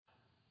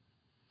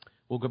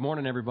Well, good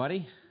morning, everybody.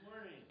 Good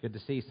morning. Good to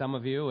see some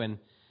of you and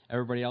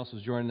everybody else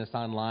who's joining us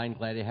online.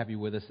 Glad to have you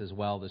with us as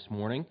well this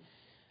morning.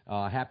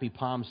 Happy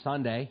Palm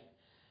Sunday.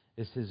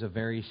 This is a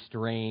very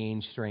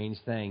strange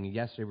thing.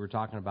 Yesterday we were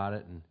talking about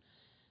it, and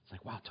it's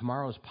like, wow,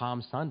 tomorrow's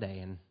Palm Sunday,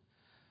 and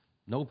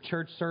no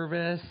church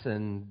service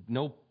and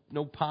no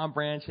palm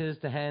branches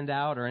to hand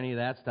out or any of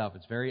that stuff.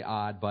 It's very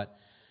odd, but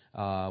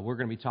we're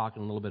going to be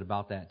talking a little bit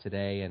about that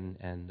today,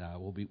 and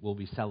we'll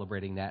be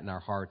celebrating that in our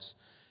hearts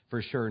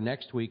for sure.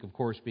 Next week, of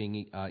course,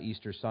 being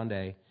Easter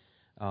Sunday,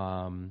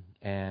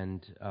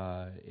 and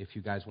if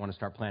you guys want to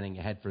start planning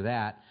ahead for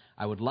that,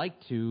 I would like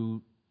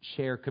to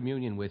share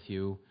communion with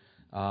you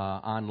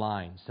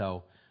online.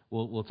 So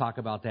we'll talk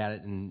about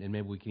that, and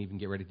maybe we can even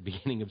get ready at the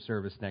beginning of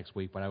service next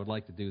week. But I would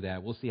like to do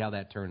that. We'll see how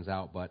that turns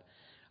out. But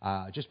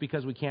just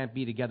because we can't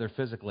be together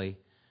physically,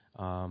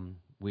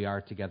 we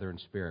are together in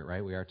spirit,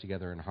 right? We are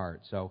together in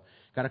heart. So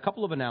got a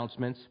couple of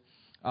announcements.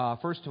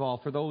 First of all,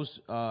 for those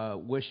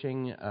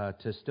wishing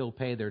to still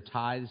pay their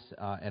tithes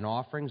and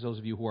offerings, those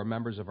of you who are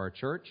members of our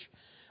church,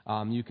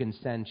 you can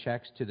send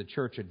checks to the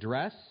church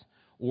address,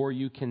 or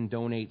you can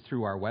donate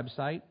through our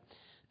website.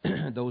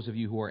 Those of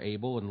you who are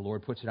able and the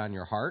Lord puts it on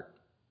your heart.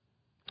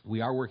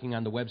 We are working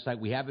on the website.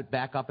 We have it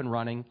back up and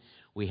running.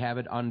 We have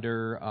it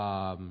under,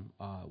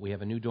 we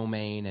have a new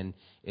domain, and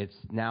it's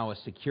now a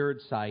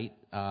secured site,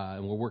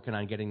 and we're working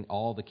on getting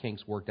all the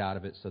kinks worked out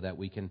of it so that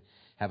we can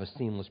have a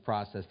seamless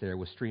process there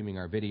with streaming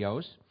our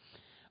videos.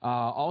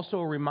 Also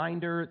a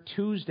reminder,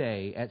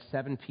 Tuesday at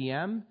 7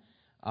 p.m.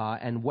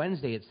 And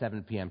Wednesday at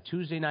 7 p.m.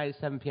 Tuesday night at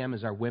 7 p.m.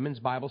 is our women's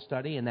Bible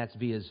study, and that's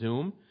via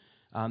Zoom.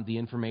 The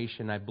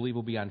information, I believe,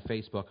 will be on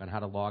Facebook on how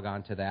to log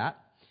on to that.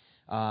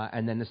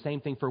 And then the same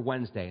thing for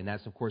Wednesday, and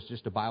that's, of course,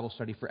 just a Bible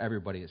study for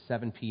everybody at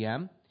 7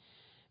 p.m.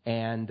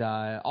 And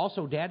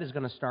also, Dad is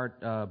going to start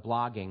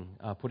blogging,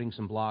 putting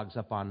some blogs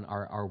up on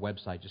our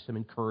website, just some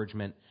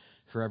encouragement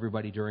for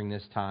everybody during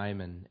this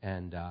time,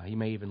 and he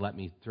may even let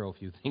me throw a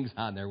few things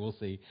on there. We'll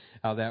see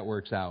how that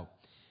works out.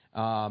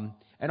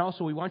 And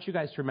also, we want you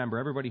guys to remember,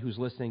 everybody who's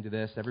listening to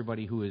this,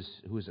 everybody who is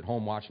at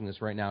home watching this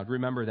right now,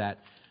 remember that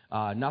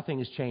nothing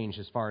has changed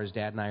as far as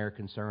Dad and I are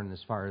concerned, and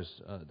as far as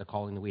the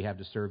calling that we have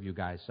to serve you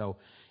guys. So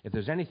if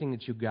there's anything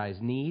that you guys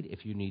need,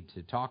 if you need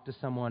to talk to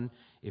someone,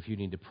 if you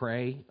need to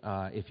pray,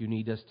 if you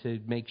need us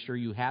to make sure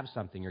you have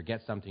something or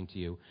get something to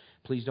you,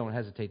 please don't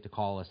hesitate to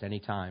call us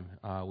anytime.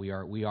 We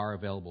are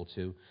available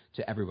to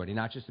everybody,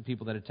 not just the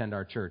people that attend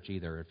our church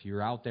either. If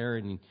you're out there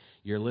and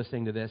you're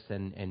listening to this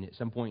and at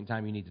some point in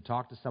time you need to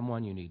talk to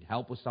someone, you need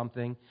help with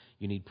something,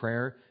 you need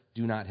prayer,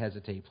 do not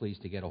hesitate, please,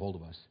 to get a hold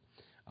of us.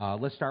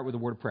 Let's start with a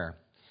word of prayer.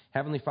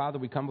 Heavenly Father,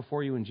 we come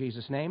before you in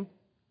Jesus' name,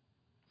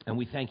 and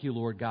we thank you,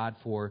 Lord God,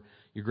 for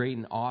your great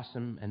and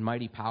awesome and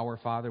mighty power,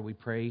 Father. We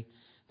pray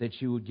that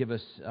you would give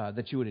us,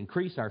 that you would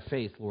increase our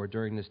faith, Lord,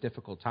 during this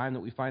difficult time that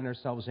we find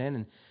ourselves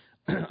in,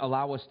 and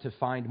allow us to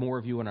find more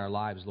of you in our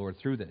lives, Lord,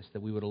 through this,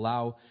 that we would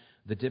allow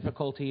the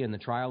difficulty and the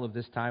trial of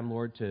this time,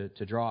 Lord,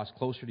 to draw us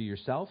closer to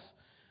yourself,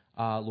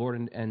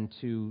 Lord, and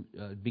to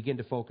begin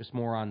to focus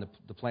more on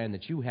the plan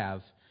that you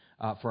have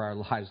for our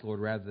lives, Lord,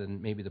 rather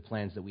than maybe the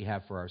plans that we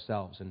have for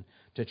ourselves, and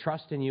to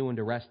trust in you and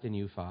to rest in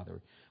you,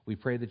 Father. We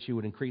pray that you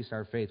would increase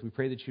our faith. We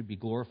pray that you'd be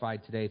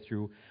glorified today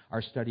through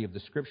our study of the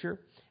Scripture,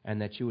 and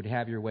that you would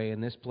have your way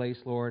in this place,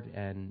 Lord,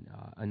 and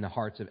in the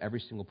hearts of every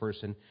single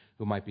person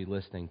who might be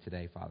listening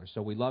today, Father.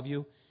 So we love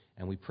you,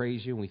 and we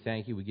praise you, and we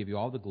thank you. We give you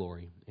all the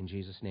glory. In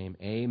Jesus' name,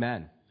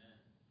 amen.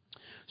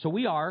 So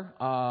we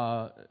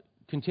are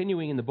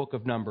continuing in the book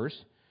of Numbers.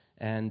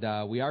 And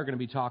we are going to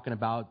be talking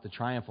about the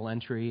triumphal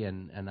entry,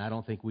 and I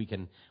don't think we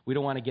don't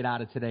want to get out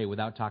of today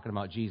without talking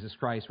about Jesus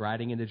Christ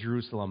riding into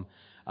Jerusalem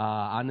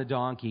on the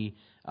donkey,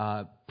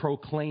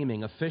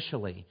 proclaiming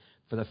officially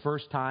for the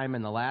first time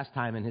and the last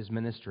time in his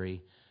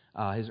ministry,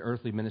 his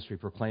earthly ministry,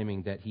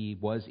 proclaiming that he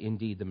was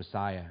indeed the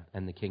Messiah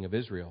and the King of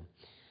Israel.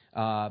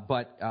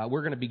 But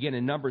we're going to begin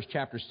in Numbers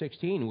chapter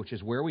 16, which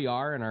is where we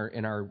are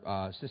in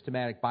our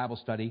systematic Bible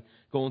study,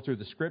 going through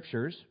the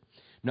Scriptures.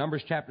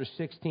 Numbers chapter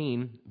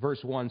 16,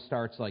 verse 1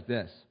 starts like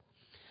this.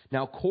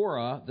 Now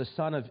Korah, the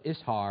son of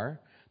Ishar,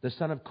 the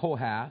son of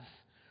Kohath,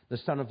 the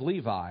son of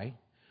Levi,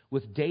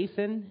 with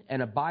Dathan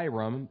and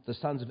Abiram, the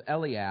sons of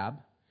Eliab,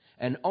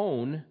 and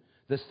On,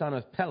 the son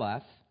of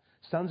Peleth,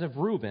 sons of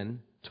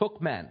Reuben,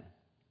 took men.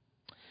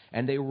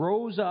 And they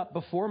rose up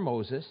before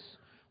Moses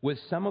with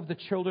some of the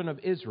children of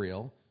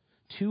Israel,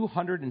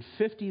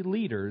 250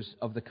 leaders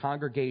of the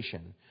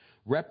congregation,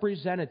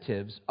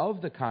 representatives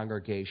of the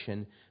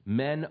congregation,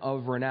 men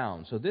of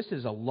renown. So this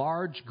is a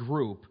large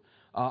group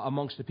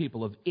amongst the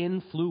people of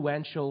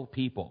influential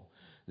people.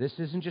 This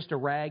isn't just a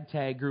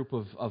ragtag group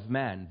of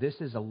men. This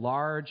is a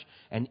large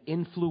and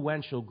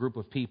influential group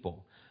of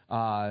people.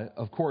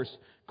 Of course,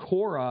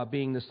 Korah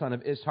being the son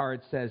of Ishar,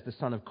 it says the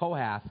son of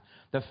Kohath.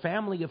 The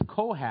family of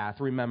Kohath,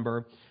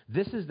 remember,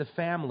 this is the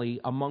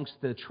family amongst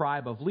the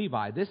tribe of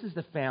Levi. This is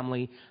the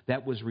family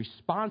that was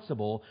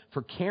responsible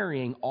for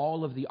carrying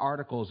all of the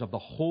articles of the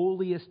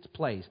holiest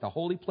place, the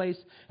holy place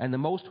and the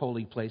most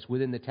holy place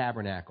within the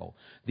tabernacle.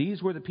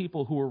 These were the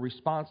people who were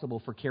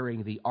responsible for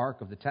carrying the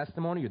Ark of the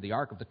Testimony or the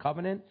Ark of the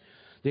Covenant.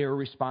 They were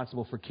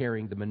responsible for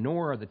carrying the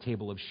menorah, the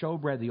table of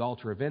showbread, the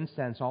altar of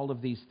incense, all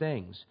of these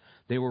things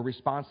they were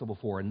responsible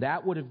for. And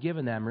that would have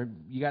given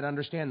them, you got to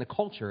understand the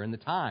culture and the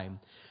time,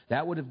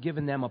 that would have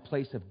given them a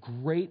place of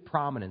great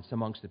prominence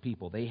amongst the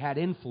people. They had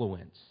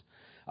influence.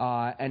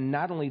 And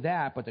not only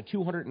that, but the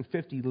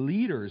 250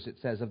 leaders, it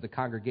says, of the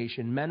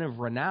congregation, men of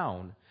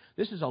renown.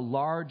 This is a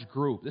large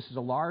group. This is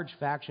a large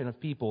faction of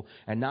people,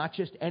 and not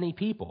just any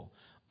people.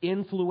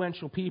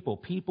 Influential people,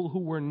 people who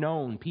were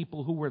known,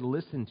 people who were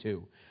listened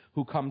to,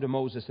 who come to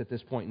Moses at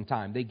this point in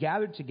time. They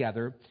gathered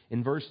together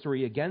in verse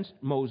 3 against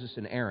Moses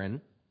and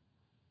Aaron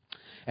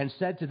and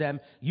said to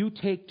them, "You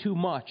take too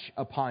much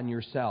upon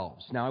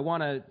yourselves." Now, I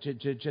want to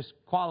just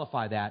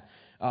qualify that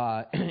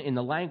in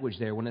the language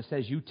there. When it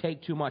says you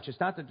take too much, it's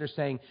not that they're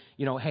saying,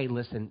 hey,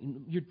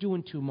 listen, you're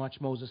doing too much,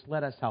 Moses,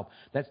 let us help.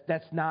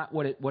 That's not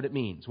what it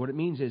means. What it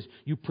means is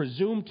you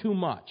presume too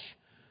much.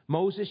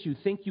 Moses, you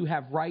think you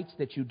have rights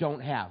that you don't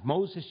have.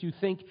 Moses, you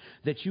think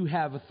that you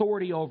have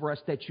authority over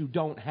us that you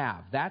don't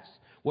have. That's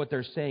what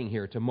they're saying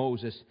here to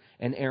Moses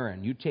and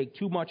Aaron. You take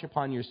too much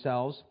upon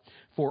yourselves,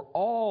 for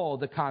all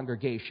the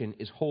congregation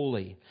is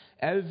holy,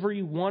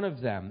 every one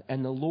of them,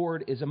 and the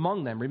Lord is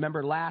among them.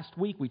 Remember last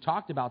week we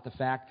talked about the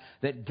fact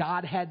that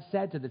God had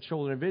said to the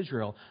children of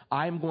Israel,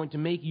 I am going to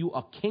make you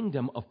a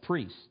kingdom of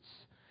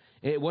priests.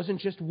 It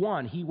wasn't just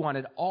one. He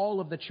wanted all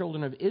of the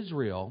children of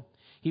Israel.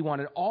 He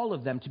wanted all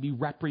of them to be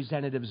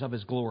representatives of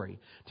His glory,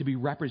 to be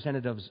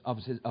representatives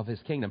of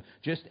His kingdom.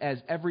 Just as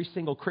every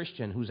single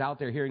Christian who's out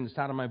there hearing the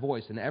sound of my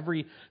voice, and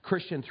every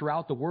Christian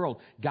throughout the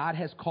world, God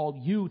has called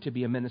you to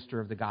be a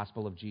minister of the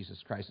gospel of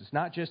Jesus Christ. It's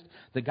not just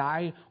the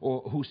guy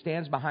who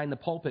stands behind the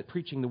pulpit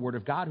preaching the word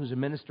of God who's a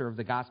minister of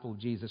the gospel of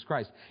Jesus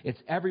Christ.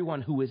 It's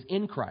everyone who is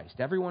in Christ,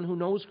 everyone who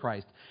knows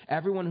Christ,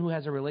 everyone who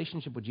has a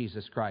relationship with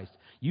Jesus Christ.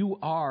 You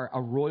are a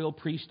royal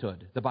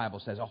priesthood, the Bible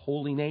says, a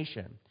holy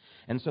nation.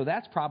 And so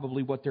that's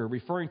probably what they're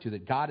referring to,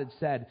 that God had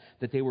said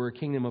that they were a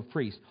kingdom of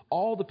priests.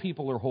 All the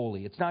people are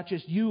holy. It's not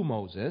just you,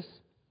 Moses.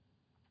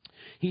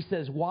 He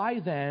says, why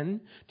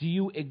then do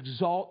you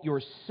exalt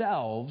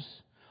yourselves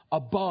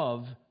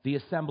above the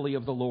assembly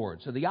of the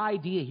Lord? So the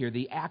idea here,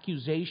 the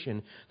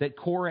accusation that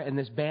Korah and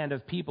this band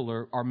of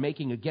people are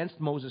making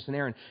against Moses and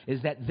Aaron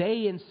is that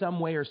they in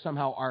some way or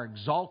somehow are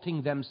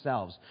exalting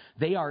themselves.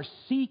 They are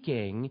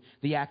seeking,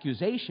 the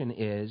accusation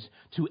is,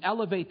 to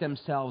elevate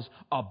themselves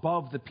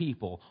above the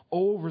people,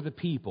 over the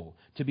people,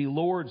 to be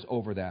lords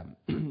over them.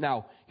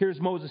 Now,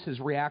 here's Moses'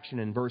 reaction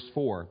in verse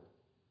 4.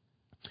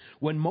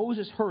 When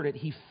Moses heard it,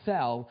 he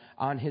fell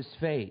on his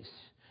face.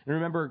 And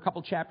remember, a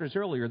couple chapters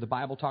earlier, the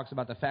Bible talks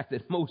about the fact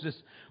that Moses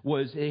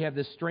they have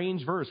this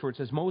strange verse where it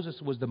says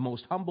Moses was the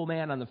most humble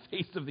man on the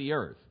face of the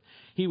earth.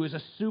 He was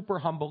a super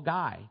humble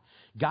guy.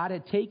 God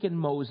had taken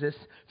Moses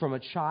from a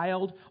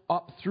child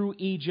up through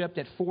Egypt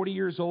at 40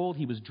 years old.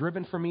 He was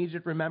driven from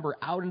Egypt, remember,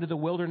 out into the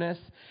wilderness.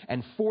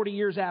 And 40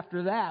 years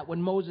after that,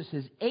 when Moses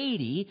is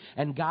 80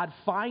 and God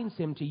finds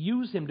him to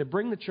use him to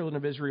bring the children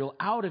of Israel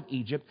out of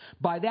Egypt,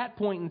 by that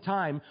point in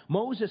time,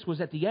 Moses was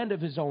at the end of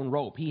his own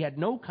rope. He had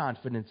no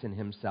confidence in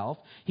himself.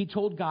 He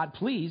told God,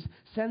 please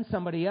send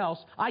somebody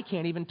else. I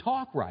can't even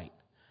talk right.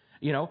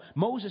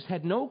 Moses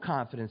had no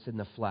confidence in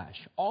the flesh.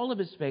 All of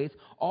his faith,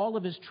 all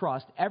of his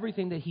trust,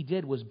 everything that he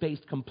did was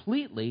based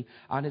completely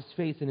on his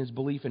faith and his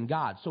belief in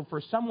God. So for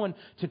someone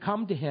to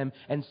come to him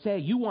and say,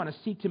 you want to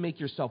seek to make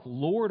yourself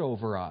Lord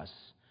over us,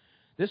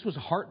 this was a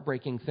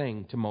heartbreaking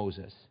thing to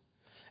Moses.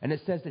 And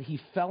it says that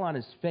he fell on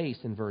his face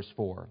in verse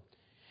 4.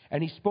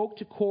 And he spoke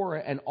to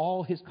Korah and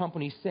all his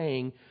company,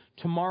 saying,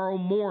 tomorrow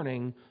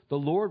morning the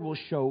Lord will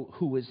show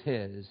who is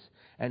his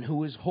and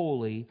who is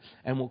holy,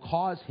 and will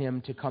cause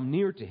him to come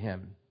near to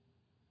him.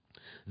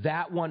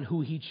 That one who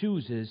he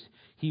chooses,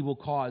 he will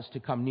cause to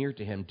come near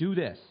to him. Do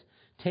this.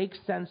 Take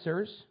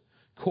censers,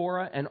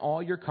 Korah and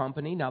all your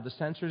company. Now the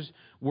censers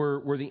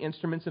were the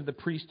instruments of the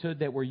priesthood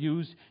that were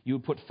used. You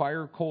would put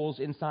fire coals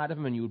inside of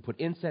them, and you would put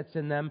incense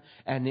in them,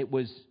 and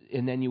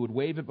then you would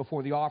wave it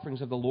before the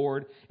offerings of the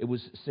Lord. It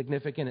was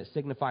significant. It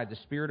signified the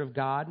Spirit of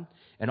God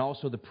and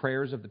also the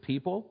prayers of the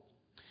people.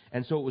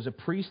 And so it was a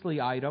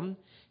priestly item.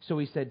 So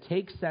he said,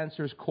 take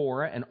censers,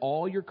 Korah, and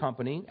all your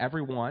company,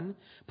 everyone,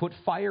 put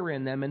fire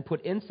in them and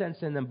put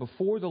incense in them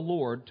before the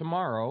Lord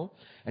tomorrow,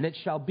 and it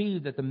shall be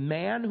that the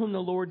man whom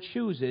the Lord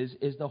chooses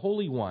is the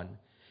Holy One.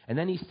 And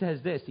then he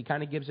says this, he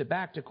kind of gives it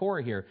back to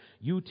Korah here.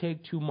 You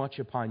take too much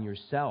upon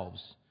yourselves,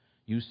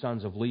 you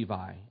sons of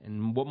Levi.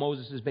 And what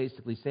Moses is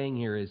basically saying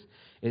here is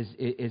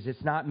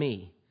it's not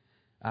me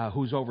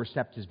who's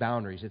overstepped his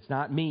boundaries. It's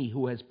not me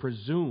who has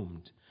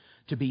presumed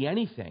to be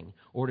anything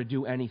or to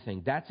do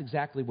anything. That's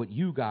exactly what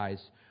you guys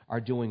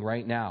are doing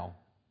right now.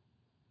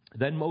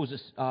 Then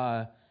Moses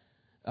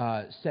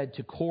said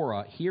to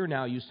Korah, "Hear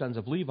now, you sons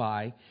of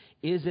Levi,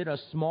 is it a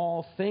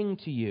small thing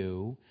to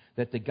you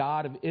that the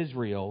God of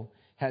Israel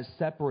has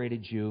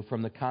separated you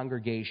from the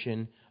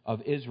congregation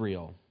of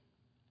Israel?"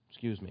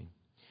 Excuse me.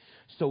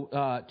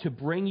 So to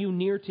bring you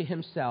near to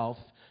himself,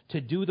 to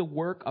do the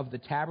work of the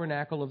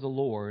tabernacle of the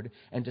Lord,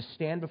 and to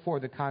stand before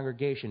the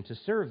congregation to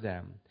serve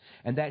them,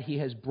 and that he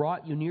has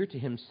brought you near to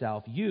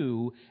himself,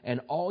 you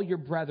and all your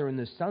brethren,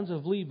 the sons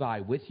of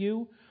Levi, with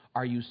you,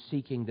 are you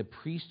seeking the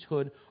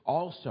priesthood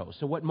also?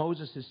 So what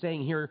Moses is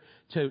saying here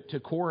to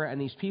Korah and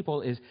these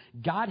people is,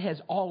 God has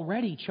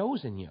already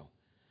chosen you.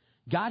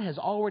 God has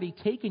already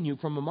taken you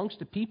from amongst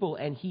the people,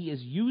 and he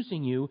is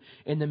using you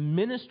in the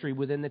ministry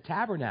within the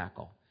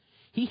tabernacle.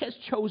 He has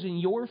chosen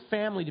your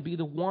family to be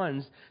the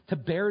ones to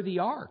bear the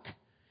ark.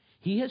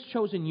 He has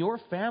chosen your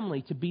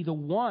family to be the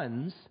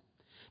ones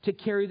to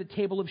carry the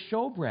table of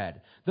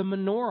showbread, the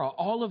menorah,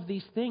 all of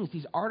these things,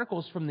 these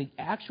articles from the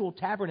actual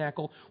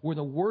tabernacle where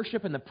the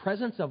worship and the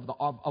presence of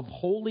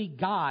holy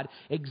God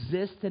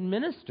exists and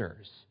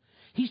ministers.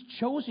 He's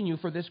chosen you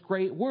for this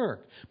great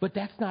work, but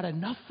that's not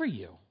enough for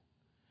you.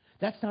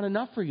 That's not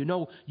enough for you.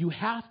 No, you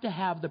have to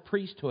have the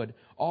priesthood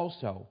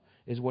also,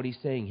 is what he's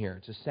saying here.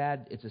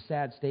 It's a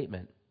sad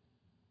statement.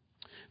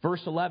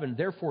 Verse 11,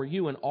 therefore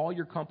you and all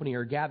your company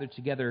are gathered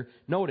together,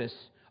 notice,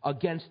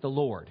 against the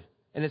Lord.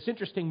 And it's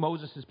interesting,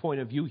 Moses' point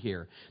of view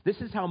here.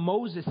 This is how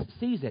Moses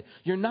sees it.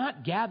 You're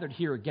not gathered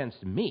here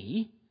against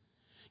me.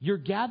 You're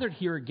gathered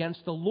here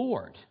against the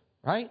Lord,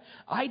 right?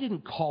 I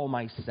didn't call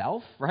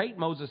myself, right?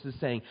 Moses is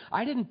saying,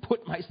 I didn't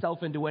put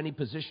myself into any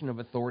position of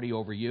authority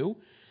over you.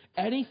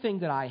 Anything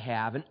that I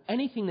have and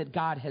anything that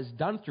God has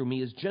done through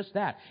me is just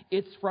that.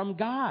 It's from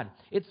God.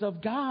 It's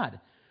of God.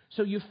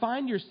 So you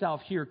find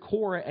yourself here,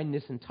 Korah and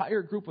this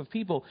entire group of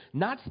people,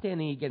 not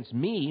standing against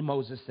me,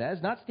 Moses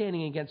says, not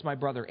standing against my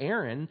brother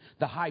Aaron,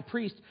 the high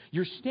priest.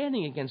 You're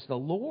standing against the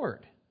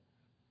Lord.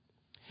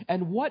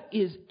 And what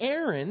is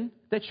Aaron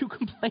that you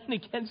complain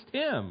against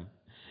him?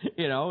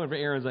 You know, and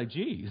Aaron's like,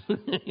 geez,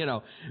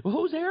 well,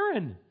 who's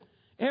Aaron?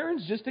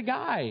 Aaron's just a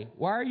guy.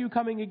 Why are you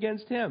coming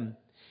against him?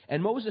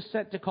 And Moses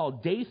sent to call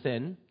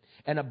Dathan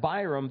and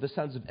Abiram, the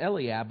sons of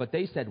Eliab, but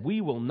they said,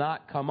 we will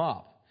not come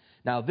up.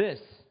 Now this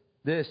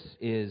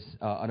is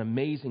an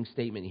amazing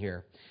statement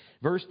here.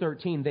 Verse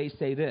 13, they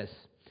say this,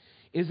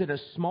 is it a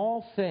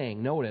small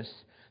thing, notice,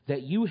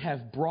 that you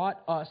have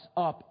brought us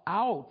up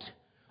out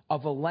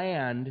of a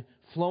land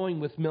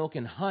flowing with milk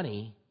and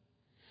honey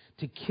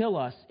to kill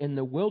us in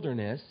the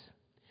wilderness,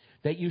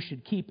 that you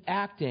should keep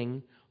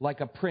acting like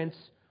a prince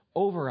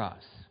over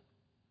us?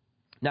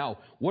 Now,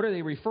 what are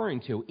they referring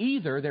to?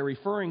 Either they're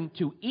referring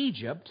to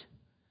Egypt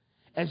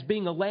as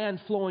being a land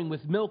flowing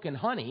with milk and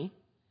honey.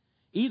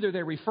 Either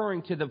they're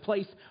referring to the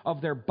place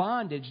of their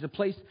bondage, the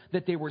place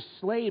that they were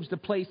slaves, the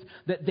place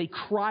that they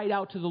cried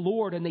out to the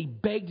Lord and they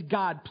begged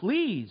God,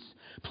 please,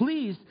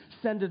 please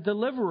send a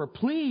deliverer.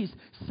 Please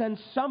send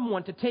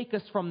someone to take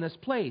us from this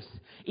place.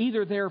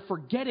 Either they're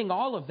forgetting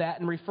all of that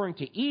and referring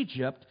to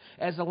Egypt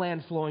as a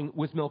land flowing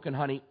with milk and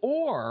honey,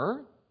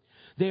 or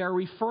they are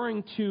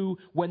referring to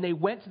when they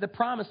went to the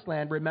promised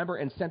land, remember,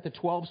 and sent the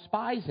 12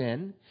 spies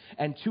in,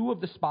 and 2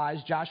 of the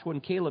spies, Joshua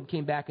and Caleb,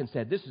 came back and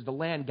said, this is the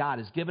land God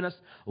has given us,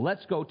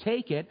 let's go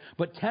take it.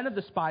 But 10 of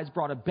the spies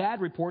brought a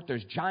bad report.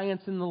 There's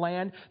giants in the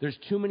land. There's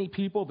too many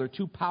people. They're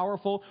too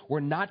powerful. We're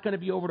not going to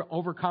be able to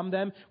overcome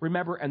them.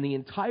 Remember, and the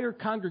entire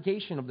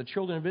congregation of the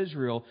children of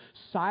Israel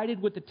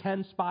sided with the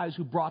 10 spies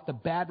who brought the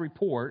bad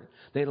report.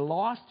 They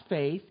lost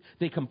faith.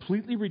 They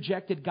completely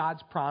rejected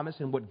God's promise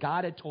and what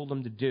God had told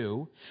them to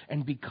do.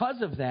 And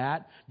because of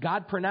that,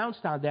 God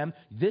pronounced on them,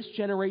 this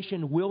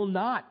generation will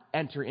not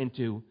enter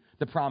into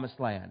the promised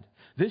land.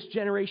 This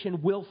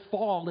generation will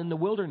fall in the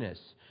wilderness.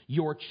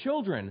 Your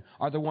children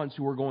are the ones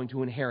who are going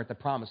to inherit the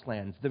promised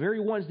land. The very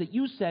ones that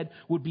you said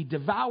would be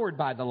devoured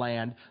by the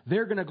land,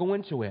 they're going to go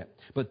into it.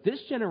 But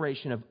this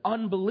generation of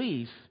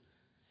unbelief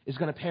is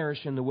going to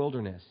perish in the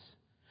wilderness.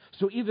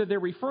 So either they're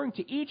referring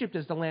to Egypt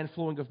as the land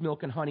flowing with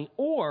milk and honey,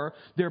 or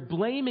they're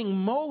blaming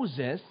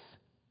Moses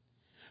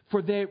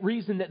for the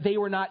reason that they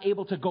were not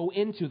able to go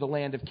into the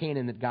land of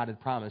Canaan that God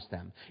had promised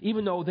them.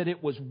 Even though that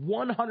it was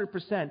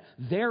 100%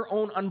 their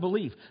own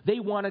unbelief. They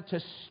wanted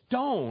to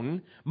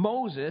stone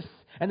Moses,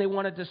 and they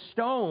wanted to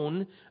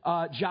stone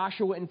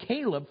Joshua and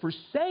Caleb for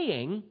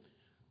saying,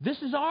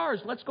 this is ours,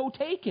 let's go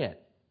take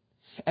it.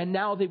 And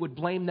now they would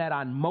blame that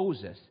on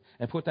Moses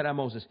and put that on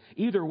Moses.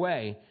 Either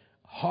way,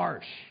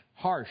 harsh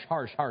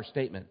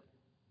statement.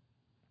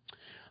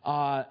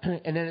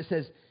 And then it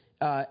says,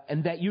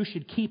 and that you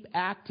should keep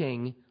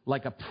acting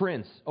like a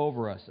prince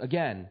over us.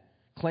 Again,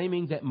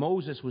 claiming that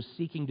Moses was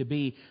seeking to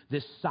be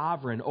this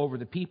sovereign over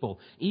the people,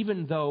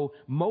 even though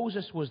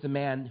Moses was the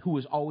man who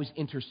was always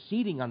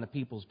interceding on the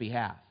people's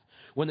behalf.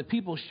 When the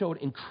people showed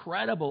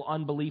incredible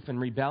unbelief and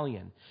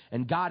rebellion,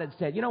 and God had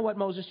said, you know what,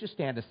 Moses, just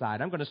stand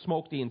aside. I'm going to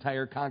smoke the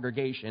entire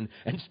congregation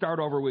and start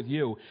over with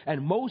you.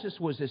 And Moses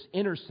was this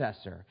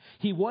intercessor.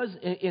 He was,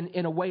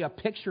 in a way, a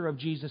picture of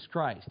Jesus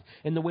Christ,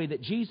 in the way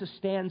that Jesus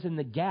stands in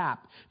the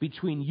gap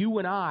between you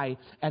and I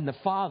and the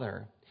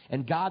Father.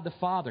 and God the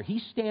Father. He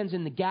stands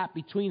in the gap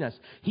between us.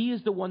 He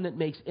is the one that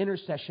makes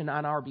intercession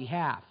on our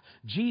behalf.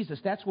 Jesus,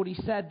 that's what he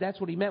said. That's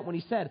what he meant when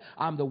he said,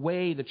 I'm the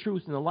way, the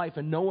truth, and the life,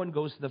 and no one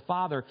goes to the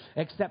Father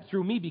except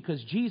through me,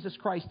 because Jesus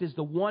Christ is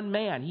the one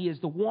man. He is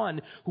the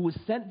one who was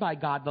sent by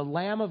God, the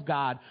Lamb of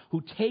God,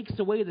 who takes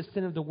away the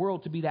sin of the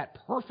world to be that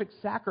perfect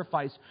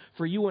sacrifice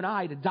for you and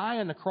I, to die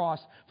on the cross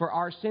for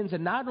our sins.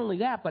 And not only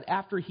that, but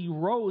after he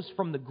rose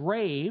from the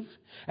grave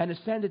and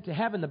ascended to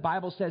heaven, the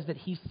Bible says that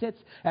he sits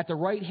at the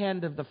right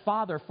hand of the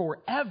Father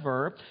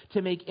forever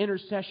to make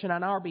intercession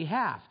on our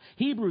behalf.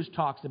 Hebrews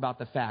talks about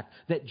the fact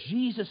that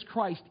Jesus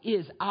Christ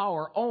is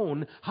our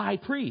own high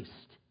priest.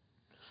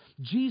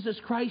 Jesus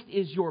Christ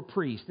is your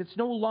priest. It's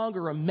no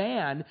longer a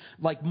man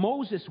like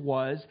Moses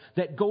was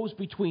that goes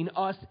between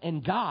us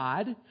and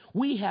God.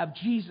 We have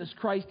Jesus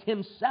Christ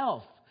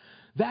himself.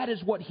 That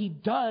is what he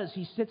does.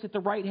 He sits at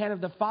the right hand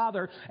of the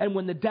Father, and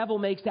when the devil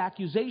makes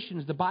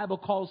accusations, the Bible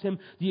calls him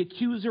the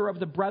accuser of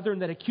the brethren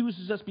that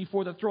accuses us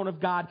before the throne of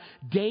God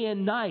day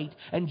and night.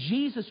 And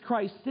Jesus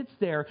Christ sits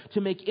there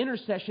to make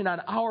intercession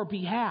on our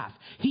behalf.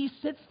 He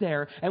sits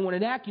there, and when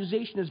an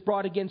accusation is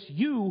brought against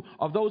you,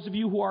 of those of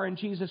you who are in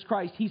Jesus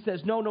Christ, he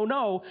says, no, no,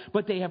 no,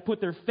 but they have put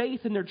their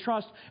faith and their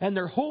trust and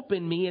their hope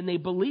in me, and they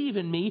believe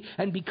in me,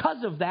 and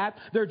because of that,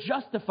 they're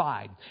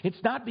justified.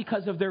 It's not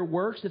because of their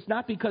works. It's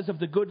not because of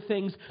the good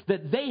things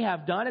that they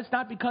have done. It's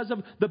not because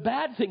of the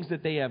bad things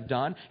that they have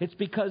done. It's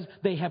because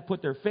they have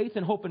put their faith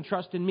and hope and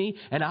trust in me,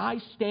 and I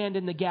stand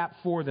in the gap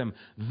for them.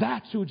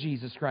 That's who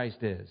Jesus Christ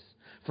is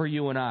for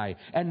you and I.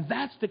 And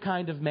that's the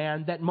kind of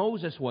man that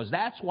Moses was.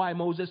 That's why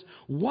Moses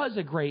was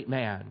a great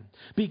man,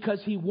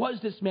 because he was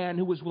this man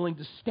who was willing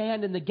to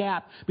stand in the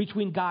gap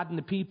between God and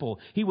the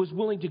people. He was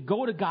willing to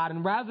go to God,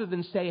 and rather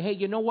than say, hey,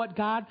 you know what,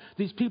 God,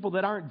 these people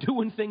that aren't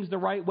doing things the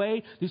right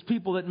way, these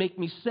people that make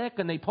me sick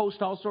and they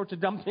post all sorts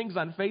of dumb things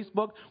on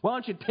Facebook, why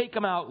don't you take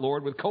them out,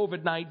 Lord, with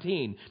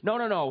COVID-19? No,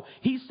 no, no.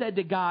 He said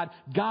to God,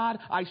 God,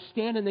 I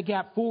stand in the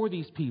gap for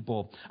these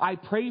people. I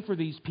pray for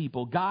these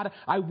people. God,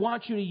 I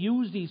want you to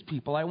use these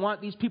people. I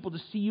want these people to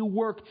see you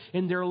work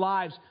in their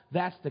lives.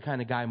 That's the kind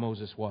of guy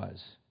Moses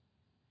was.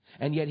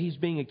 And yet he's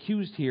being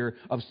accused here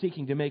of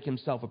seeking to make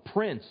himself a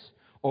prince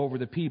over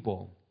the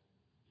people.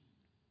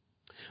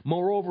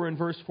 Moreover, in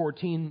verse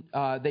 14,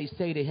 they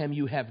say to him,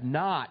 you have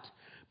not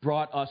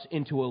brought us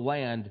into a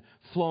land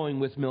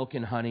flowing with milk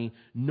and honey,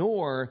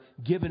 nor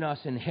given us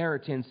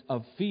inheritance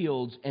of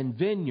fields and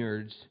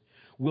vineyards.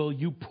 Will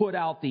you put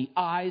out the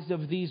eyes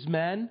of these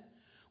men?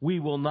 We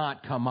will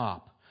not come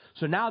up.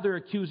 So now they're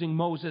accusing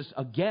Moses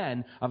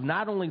again of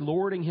not only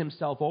lording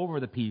himself over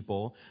the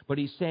people, but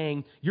he's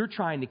saying, you're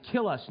trying to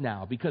kill us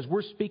now because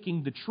we're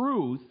speaking the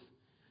truth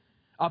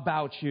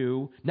about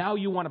you. Now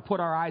you want to put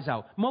our eyes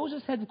out.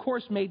 Moses had, of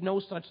course, made no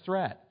such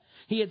threat.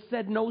 He had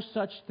said no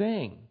such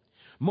thing.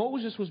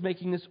 Moses was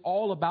making this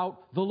all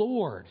about the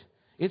Lord.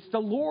 It's the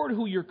Lord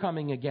who you're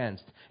coming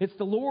against. It's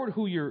the Lord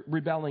who you're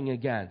rebelling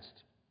against.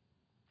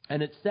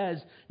 And it says,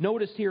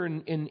 notice here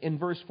in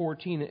verse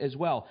 14 as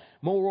well,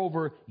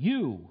 moreover,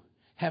 you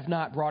have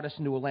not brought us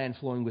into a land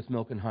flowing with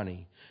milk and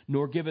honey,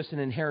 nor give us an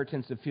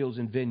inheritance of fields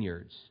and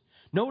vineyards.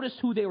 Notice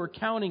who they were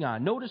counting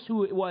on. Notice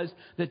who it was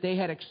that they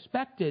had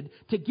expected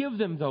to give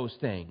them those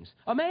things.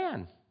 A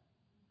man.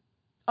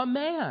 A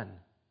man.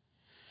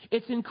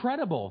 It's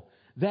incredible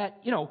that,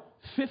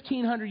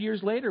 1,500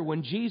 years later,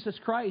 when Jesus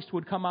Christ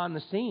would come on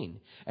the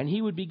scene and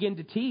he would begin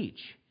to teach,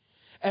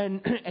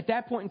 and at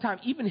that point in time,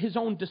 even his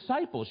own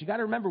disciples, you got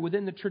to remember,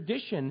 within the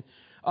tradition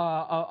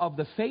of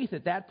the faith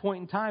at that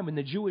point in time, in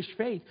the Jewish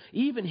faith,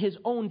 even his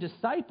own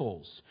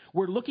disciples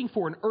were looking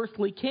for an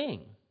earthly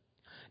king.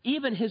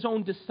 Even his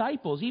own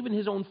disciples, even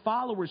his own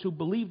followers who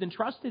believed and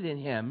trusted in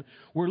him,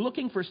 were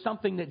looking for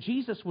something that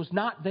Jesus was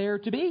not there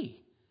to be.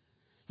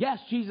 Yes,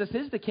 Jesus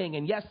is the king,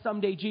 and yes,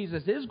 someday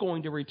Jesus is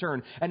going to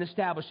return and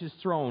establish his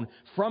throne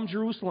from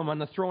Jerusalem on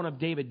the throne of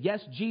David.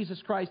 Yes,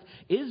 Jesus Christ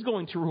is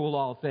going to rule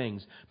all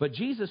things. But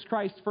Jesus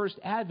Christ's first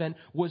advent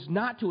was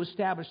not to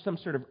establish some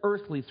sort of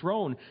earthly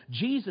throne.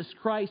 Jesus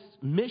Christ's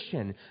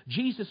mission,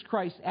 Jesus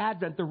Christ's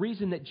advent, the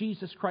reason that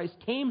Jesus Christ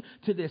came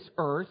to this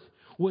earth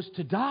was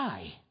to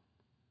die,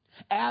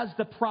 as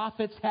the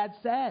prophets had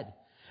said.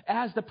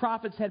 As the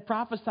prophets had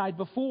prophesied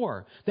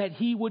before, that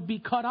he would be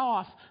cut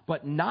off,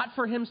 but not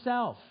for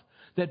himself.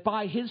 That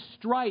by his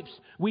stripes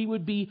we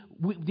would be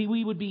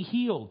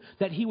healed.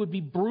 That he would be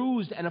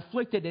bruised and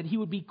afflicted. That he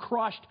would be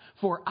crushed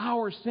for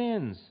our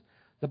sins,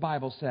 the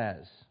Bible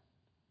says.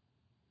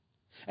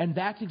 And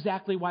that's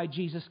exactly why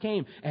Jesus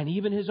came. And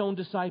even his own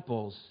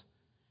disciples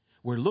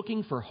were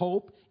looking for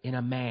hope in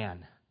a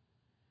man.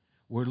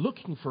 We're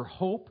looking for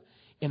hope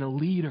in a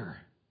leader.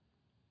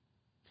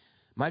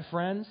 My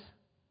friends,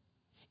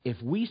 if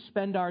we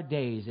spend our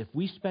days, if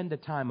we spend the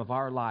time of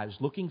our lives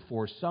looking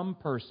for some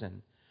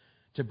person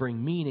to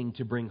bring meaning,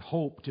 to bring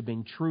hope, to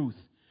bring truth,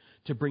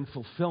 to bring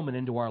fulfillment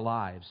into our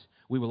lives,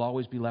 we will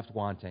always be left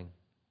wanting.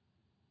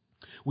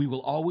 We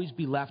will always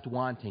be left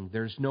wanting.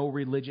 There's no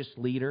religious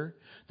leader.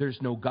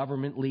 There's no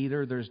government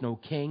leader. There's no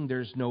king.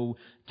 There's no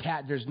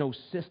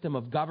system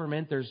of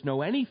government. There's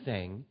no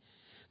anything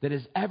that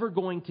is ever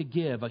going to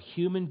give a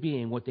human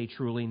being what they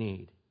truly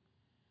need.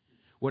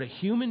 What a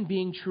human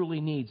being truly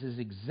needs is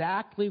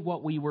exactly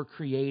what we were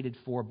created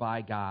for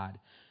by God: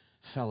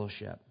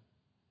 fellowship.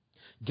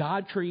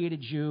 God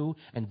created you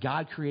and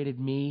God created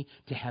me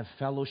to have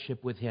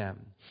fellowship with Him.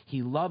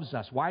 He loves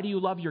us. Why do you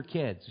love your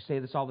kids? You say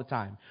this all the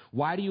time.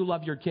 Why do you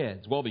love your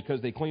kids? Well,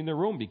 because they clean their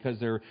room, because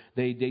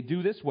they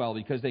do this well,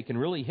 because they can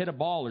really hit a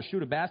ball or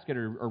shoot a basket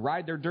or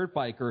ride their dirt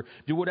bike or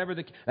do whatever.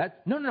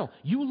 No.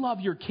 You love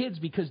your kids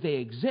because they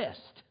exist.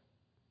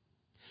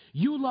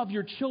 You love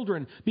your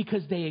children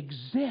because they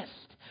exist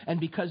and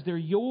because they're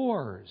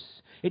yours.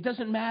 It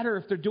doesn't matter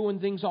if they're doing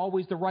things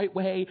always the right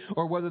way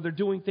or whether they're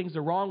doing things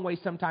the wrong way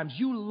sometimes.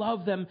 You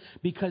love them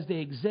because they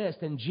exist.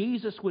 And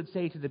Jesus would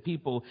say to the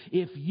people,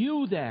 if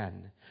you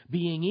then,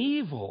 being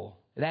evil,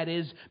 that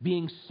is,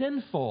 being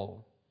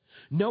sinful,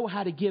 know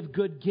how to give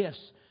good gifts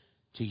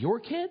to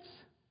your kids,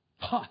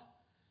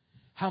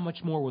 how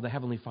much more will the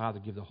Heavenly Father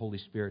give the Holy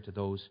Spirit to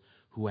those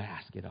who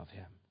ask it of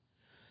Him?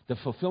 The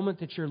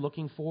fulfillment that you're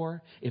looking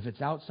for, if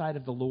it's outside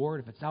of the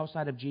Lord, if it's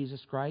outside of Jesus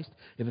Christ,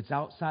 if it's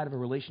outside of a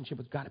relationship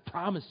with God, I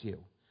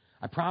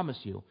promise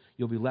you,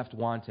 you'll be left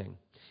wanting.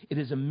 It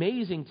is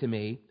amazing to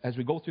me, as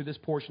we go through this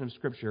portion of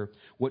Scripture,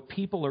 what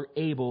people are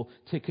able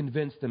to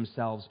convince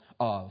themselves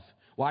of.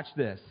 Watch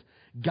this.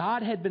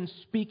 God had been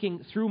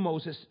speaking through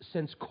Moses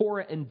since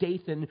Korah and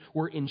Dathan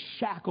were in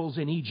shackles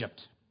in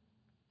Egypt.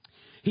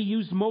 He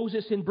used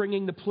Moses in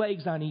bringing the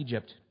plagues on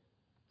Egypt.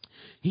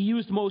 He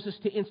used Moses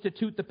to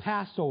institute the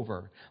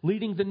Passover,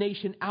 leading the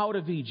nation out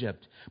of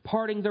Egypt,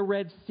 parting the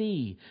Red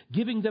Sea,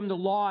 giving them the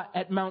law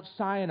at Mount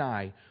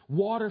Sinai,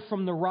 water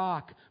from the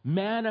rock,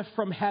 manna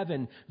from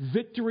heaven,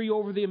 victory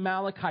over the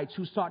Amalekites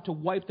who sought to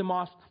wipe them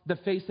off the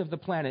face of the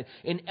planet.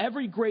 In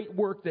every great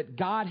work that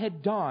God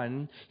had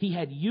done, He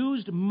had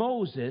used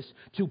Moses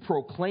to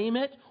proclaim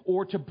it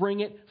or to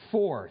bring it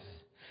forth.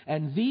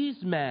 And these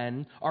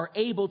men are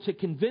able to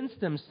convince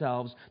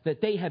themselves that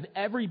they have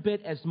every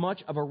bit as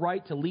much of a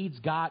right to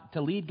lead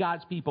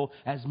God's people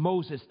as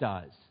Moses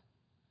does.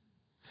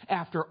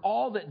 After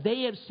all that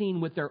they have seen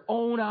with their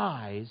own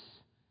eyes,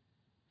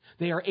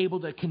 they are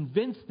able to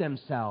convince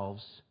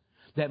themselves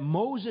that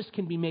Moses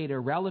can be made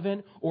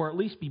irrelevant or at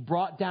least be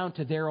brought down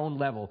to their own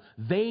level.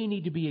 They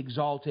need to be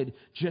exalted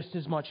just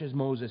as much as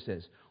Moses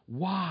is.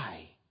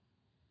 Why?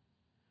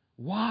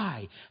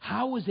 Why?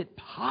 How is it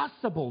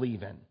possible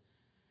even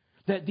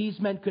that these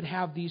men could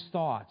have these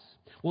thoughts?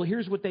 Well,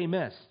 here's what they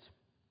missed.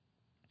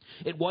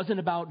 It wasn't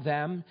about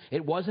them.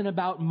 It wasn't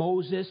about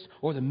Moses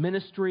or the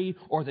ministry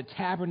or the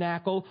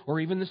tabernacle or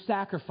even the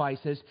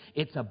sacrifices.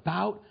 It's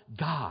about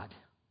God.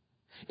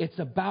 It's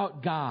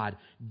about God.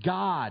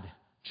 God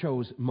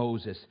chose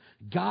Moses.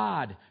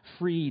 God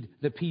freed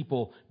the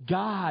people.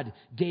 God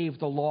gave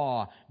the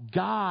law.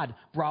 God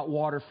brought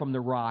water from the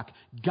rock.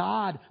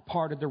 God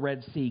parted the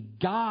Red Sea.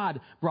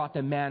 God brought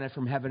the manna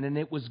from heaven. And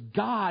it was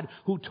God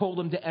who told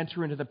them to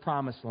enter into the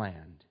promised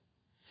land.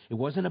 It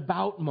wasn't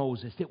about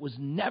Moses. It was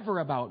never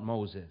about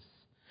Moses.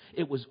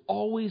 It was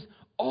always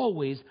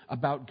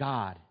about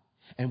God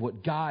and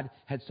what God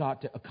had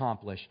sought to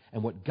accomplish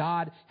and what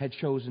God had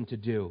chosen to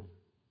do.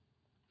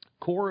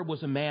 Korah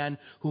was a man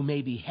who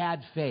maybe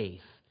had faith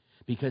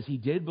because he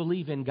did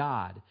believe in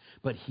God,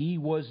 but he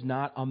was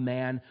not a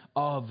man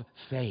of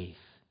faith.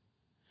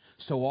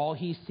 So all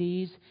he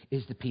sees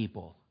is the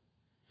people.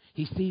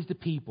 He sees the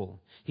people.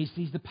 He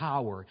sees the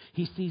power.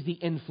 He sees the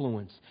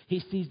influence. He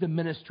sees the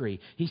ministry.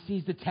 He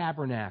sees the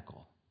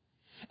tabernacle.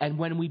 And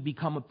when we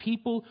become a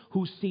people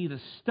who see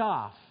the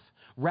stuff,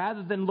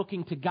 rather than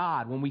looking to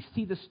God, when we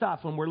see the stuff,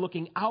 when we're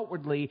looking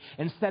outwardly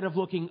instead of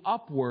looking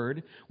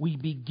upward, we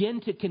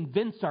begin to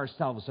convince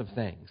ourselves of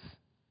things.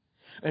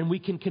 And we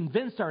can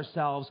convince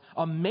ourselves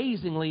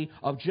amazingly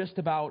of just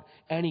about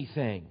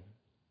anything.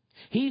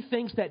 He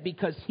thinks that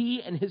because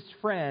he and his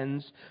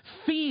friends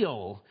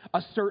feel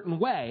a certain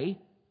way,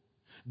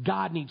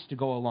 God needs to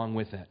go along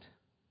with it.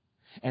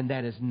 And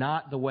that is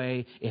not the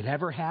way it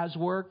ever has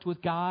worked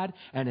with God,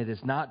 and it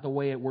is not the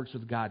way it works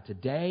with God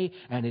today,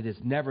 and it is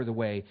never the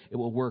way it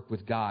will work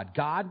with God.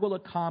 God will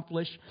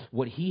accomplish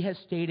what He has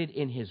stated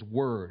in His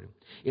Word.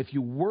 If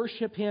you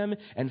worship Him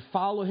and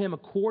follow Him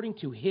according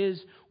to His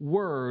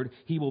Word,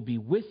 He will be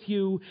with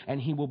you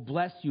and He will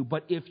bless you.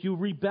 But if you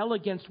rebel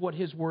against what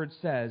His Word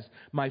says,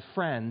 my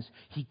friends,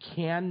 He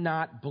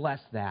cannot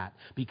bless that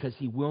because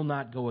He will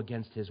not go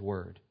against His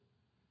Word.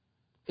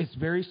 It's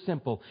very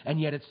simple, and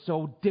yet it's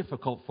so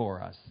difficult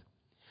for us.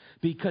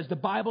 Because the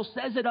Bible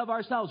says it of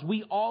ourselves.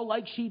 We all,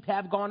 like sheep,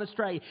 have gone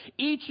astray.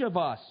 Each of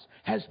us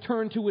has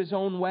turned to his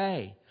own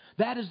way.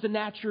 That is the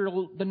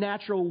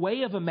natural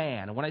way of a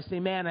man. And when I say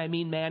man, I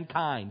mean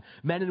mankind,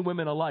 men and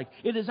women alike.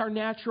 It is our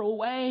natural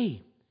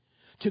way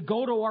to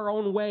go to our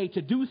own way,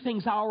 to do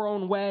things our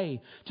own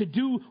way, to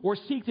do or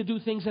seek to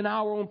do things in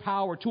our own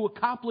power, to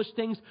accomplish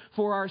things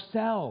for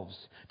ourselves,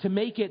 to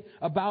make it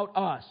about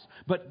us.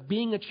 But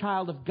being a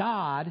child of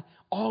God,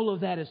 all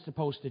of that is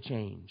supposed to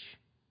change.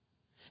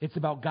 It's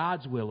about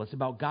God's will. It's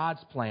about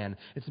God's plan.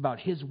 It's about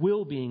His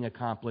will being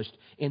accomplished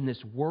in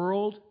this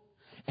world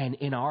and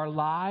in our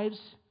lives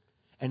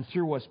and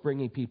through us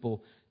bringing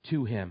people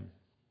to Him.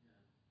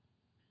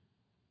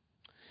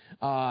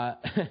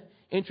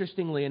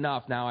 Interestingly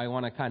enough, now I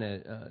want to kind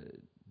of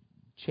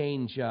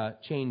change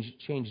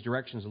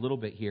directions a little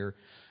bit here,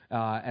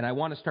 and I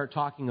want to start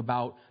talking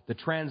about the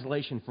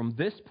translation from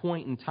this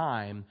point in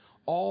time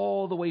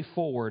all the way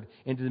forward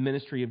into the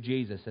ministry of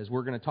Jesus, as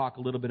we're going to talk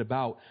a little bit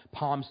about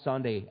Palm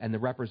Sunday and the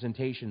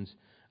representation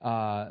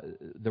of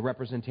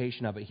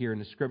it here in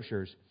the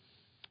Scriptures.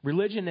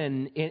 Religion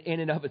in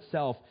and of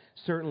itself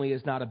certainly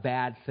is not a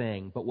bad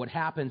thing, but what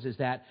happens is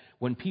that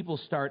when people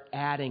start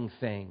adding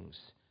things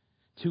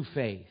to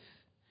faith,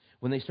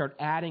 when they start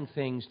adding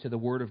things to the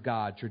Word of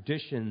God,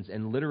 traditions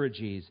and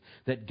liturgies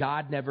that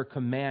God never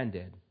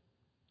commanded,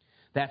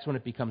 that's when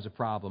it becomes a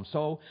problem.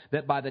 So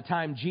that by the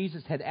time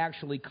Jesus had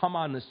actually come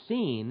on the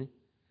scene,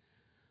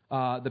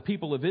 the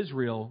people of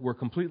Israel were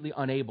completely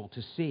unable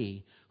to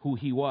see who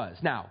He was.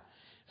 Now,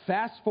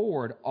 fast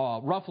forward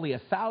roughly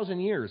 1,000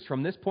 years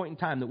from this point in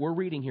time that we're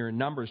reading here in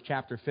Numbers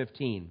chapter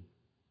 15.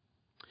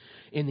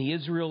 In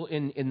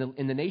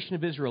the nation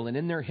of Israel and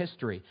in their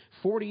history,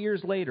 40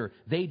 years later,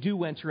 they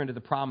do enter into the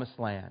promised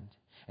land.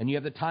 And you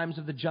have the times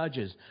of the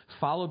judges,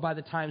 followed by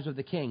the times of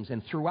the kings.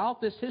 And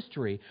throughout this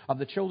history of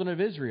the children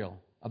of Israel,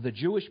 of the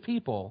Jewish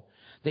people,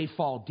 they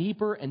fall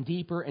deeper and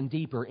deeper and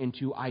deeper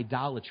into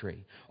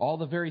idolatry. All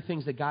the very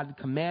things that God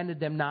commanded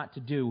them not to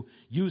do,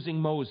 using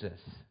Moses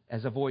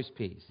as a voice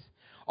piece.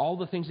 All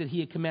the things that He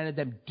had commanded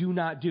them, do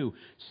not do.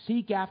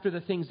 Seek after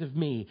the things of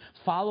me.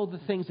 Follow the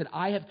things that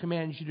I have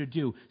commanded you to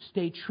do.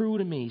 Stay true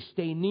to me.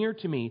 Stay near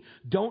to me.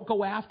 Don't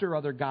go after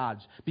other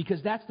gods,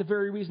 because that's the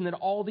very reason that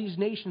all these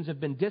nations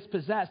have been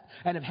dispossessed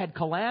and have had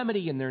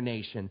calamity in their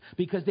nation,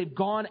 because they've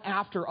gone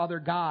after other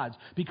gods,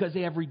 because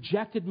they have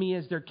rejected me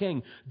as their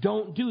king.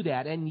 Don't do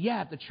that. And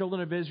yet, the children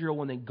of Israel,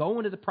 when they go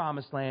into the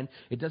promised land,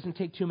 it doesn't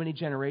take too many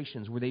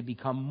generations where they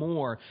become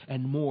more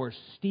and more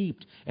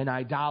steeped in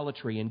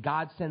idolatry. And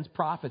God sends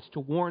prophets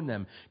to warn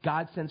them.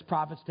 God sends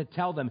prophets to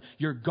tell them,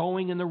 you're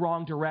going in the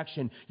wrong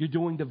direction. You're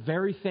doing the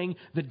very thing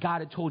that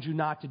God had told you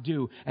not to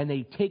do. And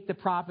they take the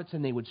prophets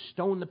and they would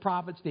stone the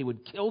prophets. They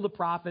would kill the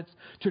prophets.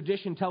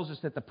 Tradition tells us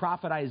that the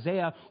prophet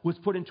Isaiah was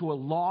put into a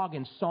log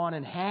and sawn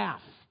in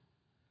half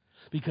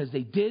because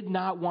they did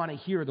not want to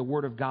hear the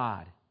word of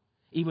God,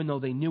 even though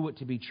they knew it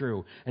to be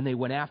true. And they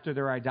went after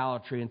their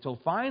idolatry until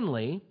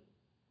finally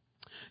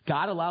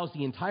God allows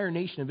the entire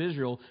nation of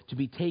Israel to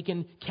be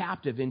taken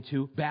captive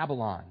into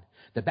Babylon.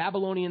 The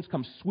Babylonians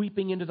come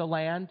sweeping into the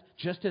land,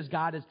 just as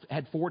God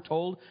had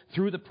foretold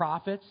through the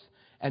prophets.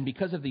 And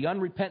because of the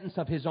unrepentance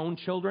of His own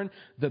children,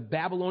 the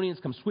Babylonians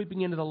come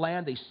sweeping into the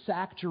land. They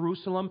sack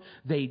Jerusalem.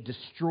 They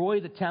destroy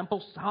the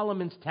temple,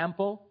 Solomon's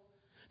temple.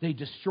 They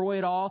destroy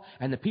it all,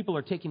 and the people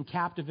are taken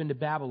captive into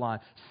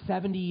Babylon.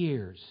 70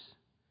 years.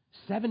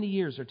 70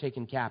 years are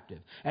taken captive.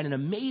 And an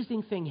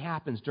amazing thing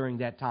happens during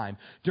that time.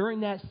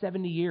 During that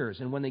 70 years,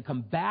 and when they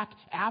come back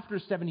after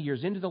 70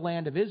 years into the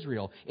land of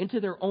Israel,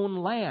 into their own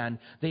land,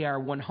 they are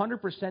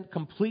 100%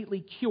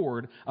 completely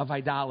cured of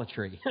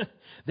idolatry.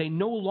 They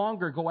no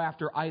longer go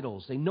after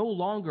idols. They no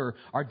longer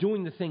are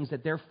doing the things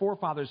that their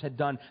forefathers had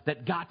done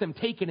that got them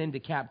taken into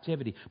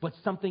captivity. But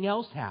something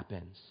else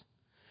happens.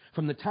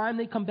 From the time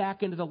they come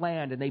back into the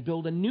land and they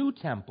build a new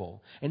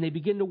temple and they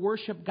begin to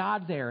worship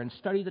God there and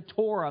study the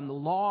Torah and the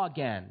law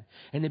again,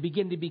 and they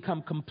begin to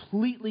become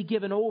completely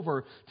given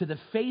over to the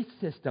faith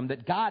system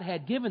that God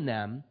had given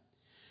them,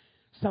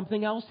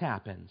 something else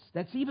happens.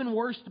 That's even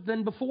worse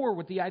than before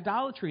with the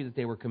idolatry that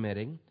they were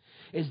committing,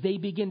 is they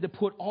begin to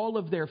put all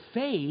of their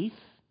faith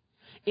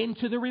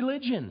into the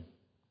religion.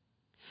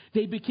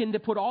 They begin to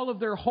put all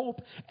of their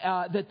hope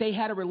that they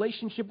had a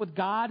relationship with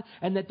God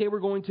and that they were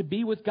going to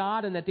be with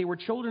God and that they were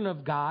children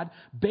of God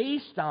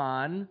based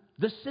on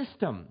the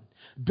system,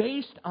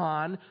 based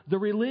on the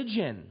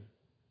religion.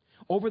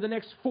 Over the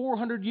next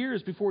 400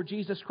 years before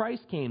Jesus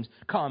Christ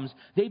comes,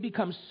 they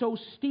become so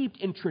steeped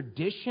in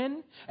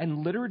tradition and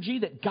liturgy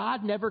that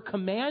God never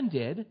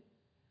commanded,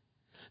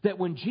 that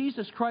when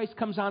Jesus Christ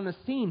comes on the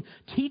scene,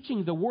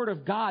 teaching the Word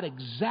of God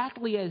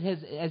exactly as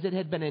it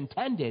had been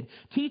intended,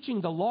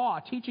 teaching the law,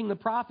 teaching the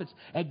prophets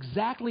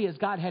exactly as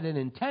God had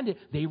intended,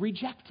 they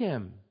reject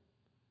Him.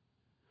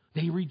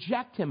 They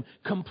reject Him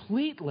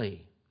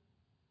completely.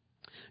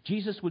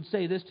 Jesus would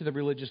say this to the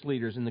religious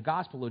leaders in the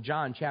Gospel of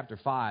John, chapter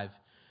 5,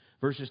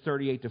 verses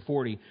 38 to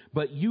 40.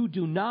 But you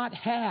do not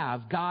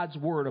have God's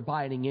Word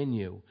abiding in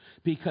you,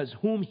 because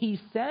whom He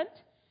sent,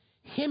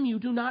 Him you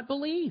do not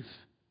believe.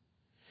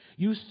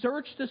 You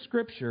search the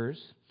Scriptures,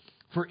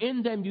 for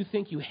in them you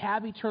think you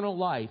have eternal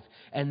life,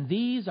 and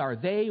these are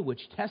they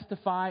which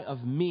testify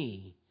of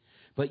me.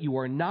 But you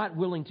are not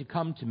willing to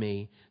come to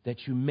me,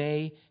 that you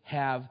may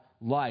have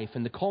life.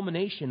 And the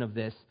culmination of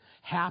this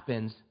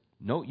happens,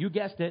 no, you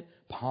guessed it,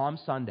 Palm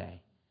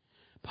Sunday.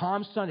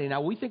 Palm Sunday.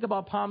 Now, when we think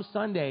about Palm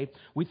Sunday,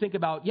 we think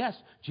about, yes,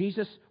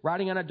 Jesus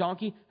riding on a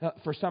donkey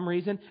for some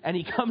reason, and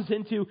He comes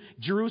into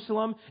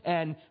Jerusalem,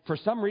 and for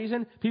some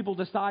reason, people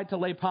decide to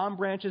lay palm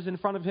branches in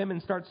front of Him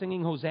and start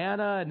singing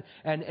Hosanna,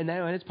 and then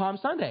it's Palm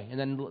Sunday. And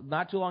then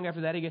not too long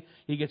after that,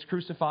 He gets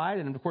crucified,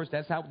 and of course,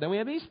 then we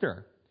have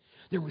Easter.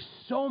 There was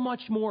so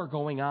much more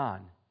going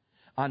on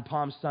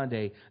Palm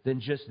Sunday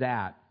than just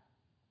that.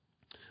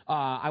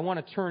 I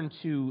want to turn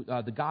to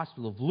the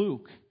Gospel of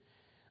Luke,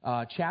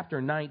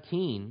 chapter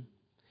 19,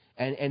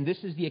 and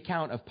this is the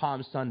account of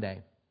Palm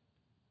Sunday.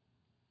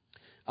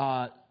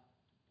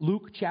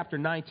 Luke chapter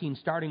 19,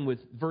 starting with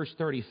verse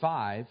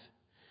 35.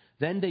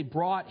 Then they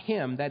brought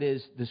him, that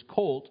is, this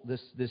colt,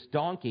 this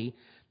donkey,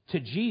 to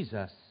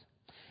Jesus.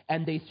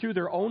 And they threw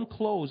their own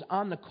clothes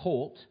on the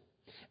colt,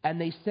 and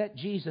they set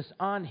Jesus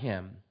on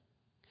him.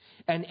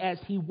 And as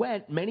he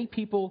went, many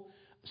people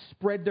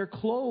spread their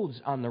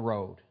clothes on the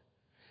road.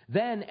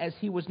 Then, as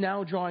he was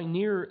now drawing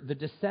near the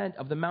descent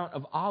of the Mount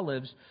of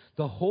Olives,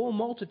 the whole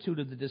multitude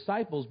of the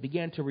disciples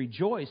began to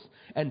rejoice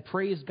and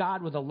praise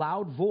God with a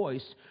loud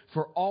voice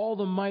for all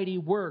the mighty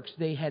works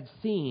they had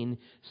seen,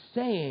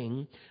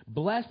 saying,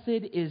 "Blessed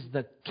is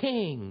the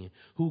King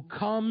who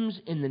comes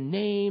in the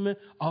name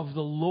of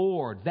the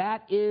Lord."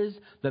 That is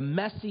the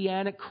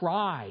messianic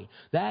cry.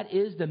 That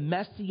is the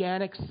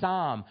messianic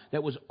psalm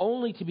that was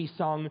only to be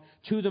sung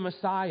to the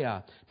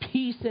Messiah.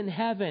 Peace in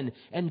heaven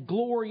and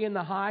glory in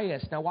the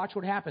highest. Now watch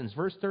what happens.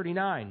 Verse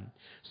 39.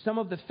 Some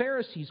of the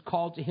Pharisees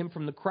called to him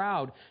from the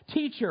crowd,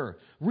 "Teacher,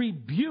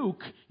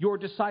 rebuke your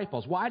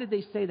disciples." Why did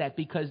they say that?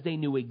 Because they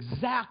knew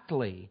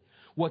exactly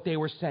what they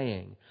were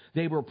saying.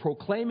 They were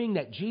proclaiming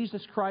that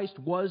Jesus Christ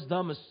was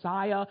the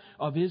Messiah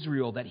of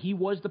Israel, that he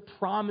was the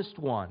promised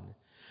one,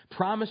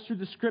 promised through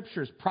the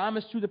Scriptures,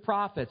 promised through the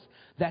prophets.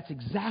 That's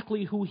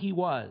exactly who he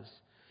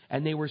was.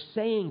 And they were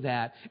saying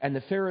that, and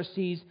the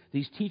Pharisees,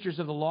 these teachers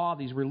of the law,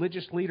 these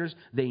religious leaders,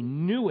 they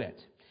knew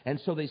it. And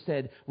so they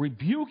said,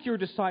 "Rebuke your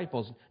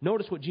disciples."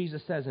 Notice what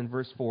Jesus says in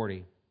verse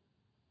 40.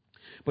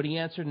 But he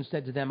answered and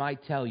said to them, "I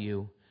tell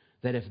you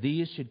that if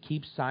these should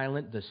keep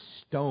silent, the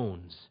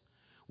stones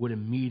would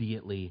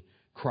immediately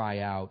cry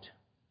out."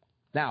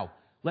 Now,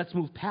 let's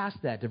move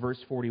past that to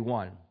verse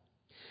 41.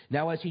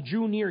 Now, as he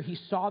drew near, he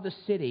saw the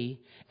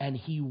city, and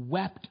he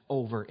wept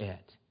over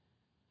it.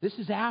 This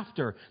is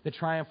after the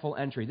triumphal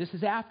entry. This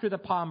is after the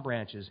palm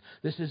branches.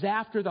 This is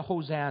after the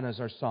hosannas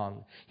are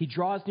sung. He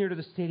draws near to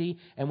the city,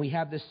 and we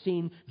have this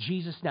scene,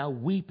 Jesus now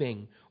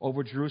weeping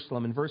over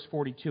Jerusalem. In verse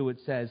 42 it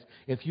says,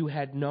 "If you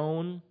had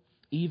known,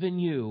 even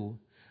you,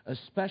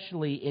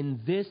 especially in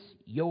this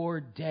your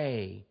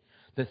day,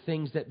 the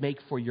things that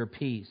make for your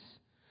peace,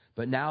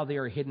 but now they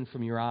are hidden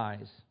from your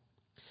eyes.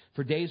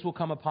 For days will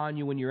come upon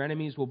you when your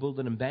enemies will build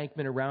an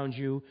embankment around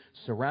you,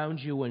 surround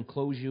you, and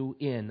close you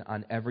in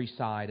on every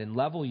side, and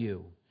level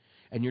you,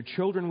 and your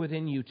children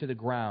within you to the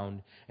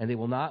ground, and they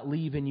will not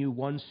leave in you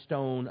one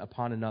stone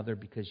upon another,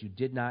 because you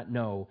did not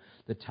know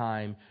the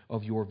time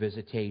of your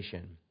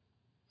visitation."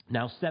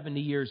 Now,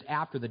 70 years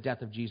after the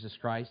death of Jesus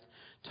Christ,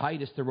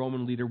 Titus, the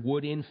Roman leader,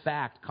 would in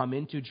fact come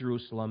into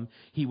Jerusalem.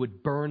 He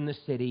would burn the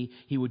city.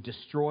 He would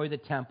destroy the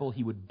temple.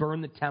 He would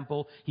burn the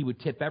temple. He would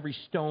tip every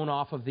stone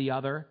off of the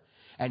other.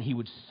 And he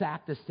would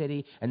sack the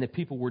city, and the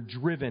people were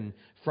driven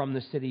from the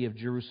city of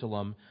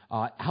Jerusalem,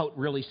 out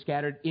really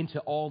scattered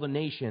into all the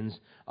nations,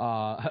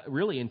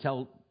 really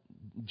until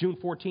June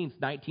 14th,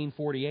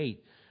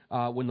 1948,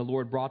 when the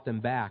Lord brought them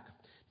back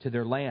to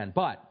their land.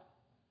 But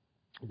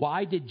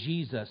why did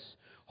Jesus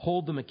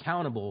hold them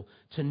accountable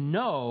to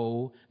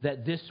know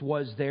that this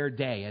was their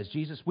day? As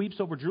Jesus weeps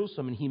over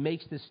Jerusalem and he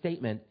makes this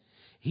statement,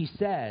 he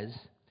says,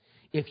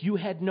 "If you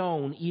had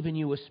known, even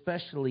you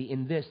especially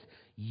in this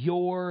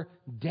your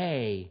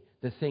day,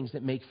 the things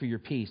that make for your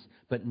peace,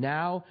 but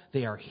now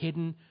they are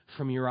hidden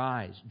from your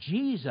eyes."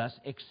 Jesus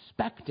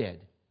expected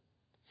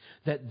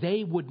that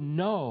they would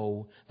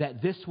know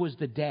that this was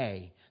the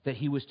day that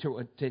he was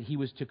to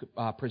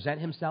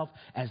present himself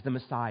as the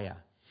Messiah.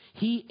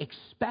 He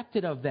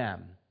expected of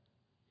them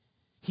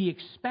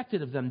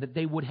that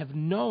they would have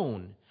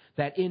known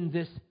that in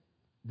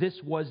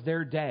this was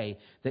their day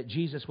that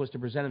Jesus was to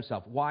present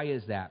himself. Why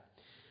is that?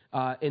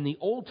 In the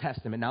Old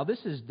Testament, now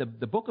this is the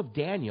book of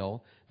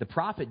Daniel, the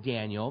prophet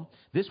Daniel.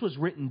 This was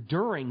written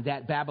during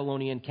that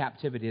Babylonian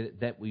captivity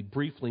that we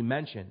briefly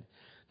mentioned.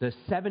 The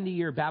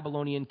 70-year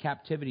Babylonian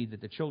captivity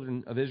that the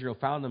children of Israel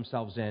found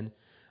themselves in.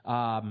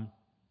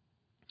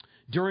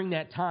 During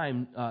that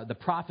time, the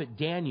prophet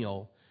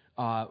Daniel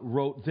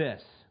wrote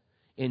this.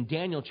 In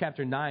Daniel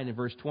chapter 9 and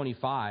verse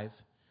 25,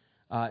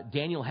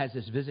 Daniel has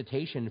this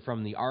visitation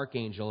from the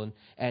archangel,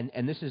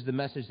 and this is the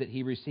message that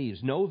he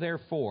receives. "Know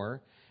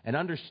therefore and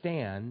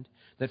understand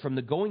that from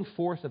the going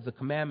forth of the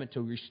commandment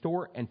to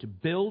restore and to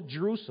build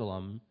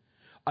Jerusalem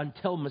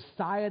until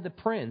Messiah the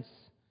Prince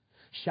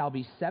shall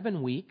be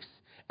 7 weeks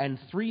and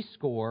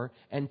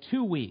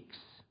 62 weeks.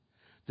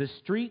 The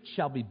street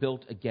shall be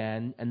built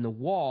again, and the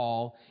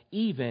wall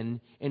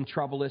even in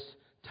troublous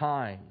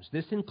times."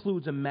 This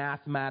includes a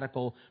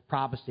mathematical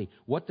prophecy.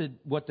 What the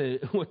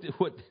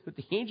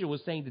angel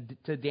was saying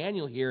to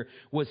Daniel here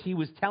was he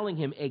was telling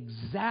him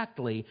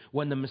exactly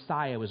when the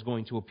Messiah was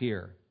going to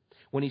appear.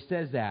 When he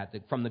says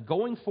that from the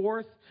going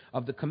forth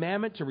of the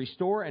commandment to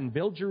restore and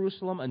build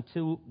Jerusalem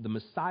until the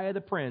Messiah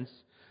the Prince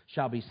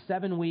shall be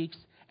 7 weeks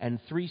and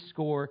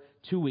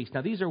 62 weeks.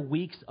 Now these are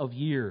weeks of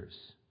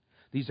years.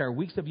 These are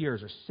weeks of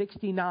years, or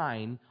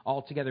 69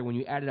 altogether. When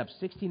you add it up,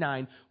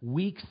 69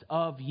 weeks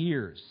of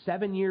years,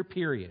 7-year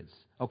periods.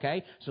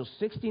 Okay? So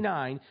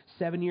 69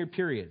 7-year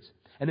periods.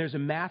 And there's a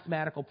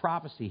mathematical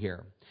prophecy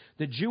here.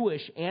 The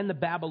Jewish and the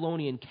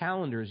Babylonian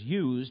calendars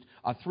used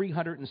a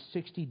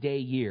 360-day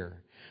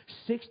year.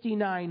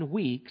 69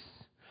 weeks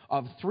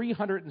of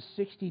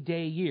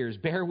 360-day years,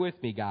 bear with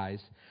me,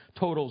 guys,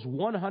 totals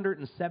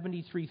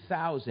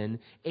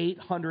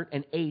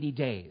 173,880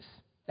 days.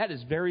 That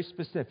is very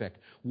specific.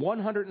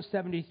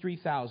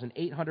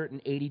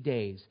 173,880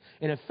 days.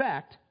 In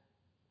effect,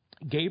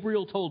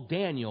 Gabriel told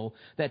Daniel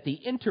that the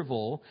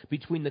interval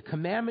between the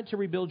commandment to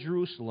rebuild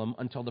Jerusalem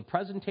until the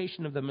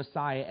presentation of the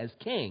Messiah as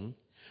king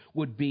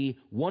would be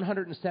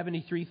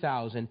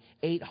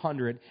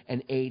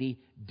 173,880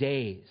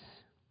 days.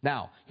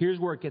 Now, here's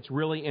where it gets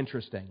really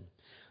interesting.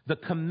 The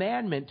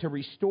commandment to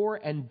restore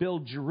and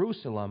build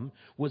Jerusalem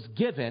was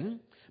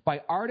given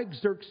by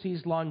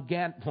Artaxerxes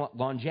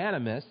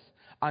Longinus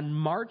on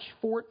March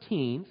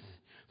 14th,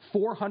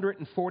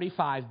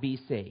 445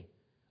 BC.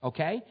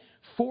 Okay?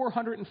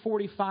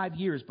 445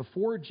 years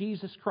before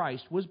Jesus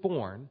Christ was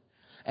born,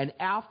 and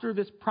after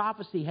this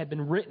prophecy had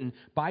been written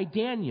by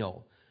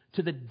Daniel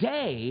to the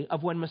day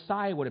of when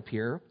Messiah would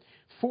appear,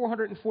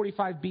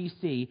 445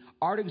 BC,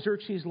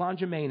 Artaxerxes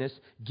Longinus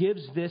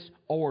gives this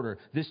order,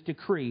 this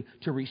decree,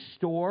 to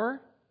restore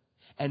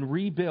and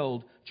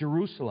rebuild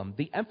Jerusalem.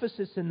 The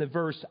emphasis in the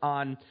verse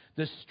on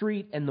the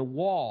street and the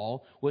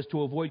wall was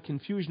to avoid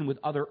confusion with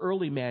other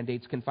early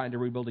mandates confined to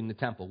rebuilding the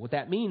temple. What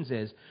that means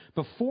is,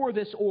 before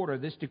this order,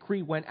 this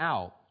decree went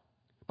out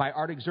by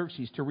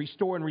Artaxerxes to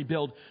restore and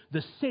rebuild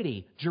the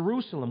city,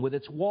 Jerusalem, with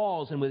its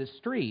walls and with its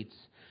streets,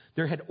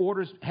 there had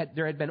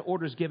been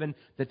orders given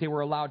that they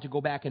were allowed to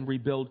go back and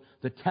rebuild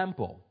the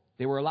temple.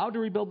 They were allowed to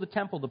rebuild the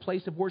temple, the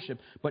place of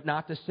worship, but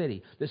not the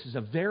city. This is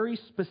a very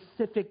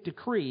specific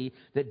decree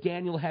that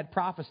Daniel had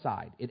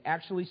prophesied. It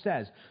actually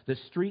says, the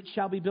street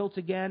shall be built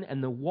again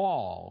and the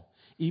wall,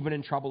 even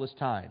in troublous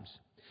times.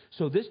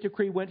 So this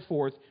decree went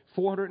forth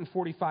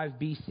 445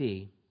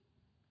 BC.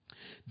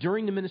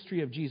 During the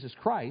ministry of Jesus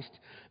Christ,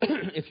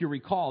 if you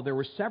recall, there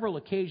were several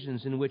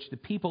occasions in which the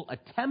people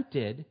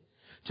attempted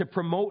to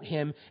promote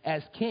him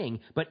as king,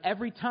 but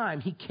every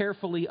time he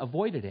carefully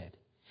avoided it.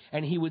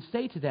 And he would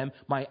say to them,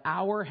 my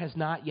hour has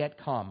not yet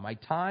come. My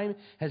time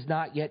has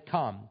not yet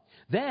come.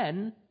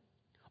 Then,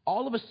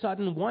 all of a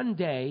sudden, one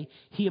day,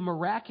 he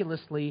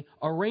miraculously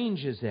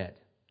arranges it.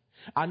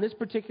 On this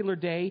particular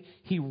day,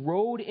 he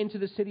rode into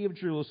the city of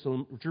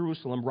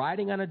Jerusalem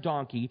riding on a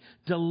donkey,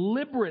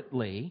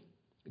 deliberately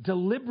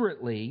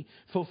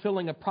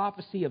fulfilling a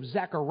prophecy of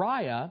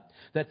Zechariah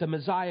that the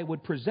Messiah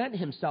would present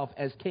himself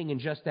as king in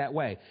just that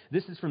way.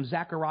 This is from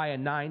Zechariah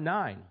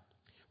 9:9.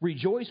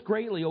 Rejoice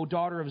greatly, O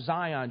daughter of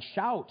Zion.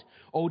 Shout,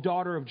 O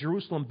daughter of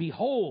Jerusalem.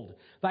 Behold,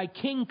 thy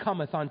king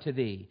cometh unto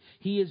thee.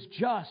 He is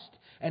just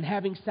and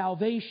having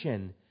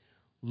salvation,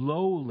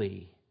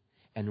 lowly,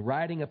 and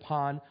riding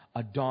upon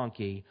a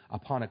donkey,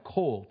 upon a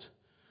colt,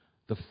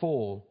 the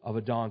foal of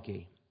a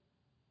donkey.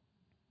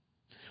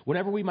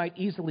 Whenever we might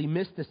easily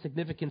miss the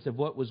significance of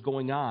what was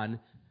going on,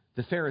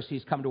 the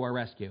Pharisees come to our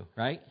rescue,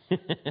 right?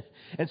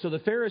 And so the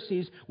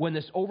Pharisees, when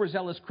this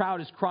overzealous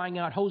crowd is crying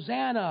out,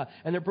 Hosanna,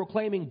 and they're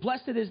proclaiming,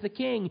 blessed is the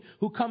King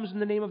who comes in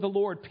the name of the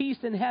Lord, peace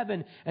in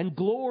heaven and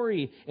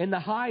glory in the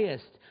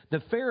highest,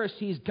 the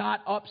Pharisees got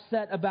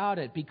upset about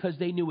it because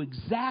they knew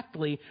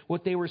exactly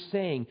what they were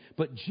saying.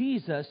 But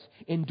Jesus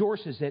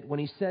endorses it when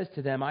he says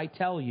to them, I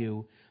tell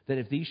you that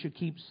if these should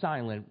keep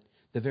silent,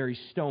 the very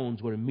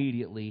stones would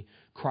immediately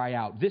cry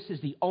out. This is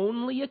the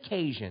only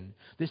occasion,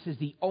 this is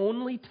the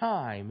only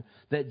time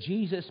that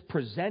Jesus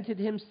presented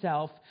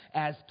himself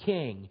as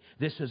king.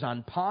 This was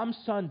on Palm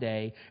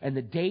Sunday, and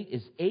the date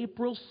is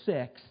April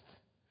 6th,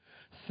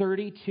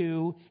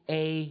 32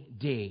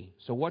 AD.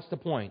 So what's the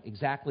point?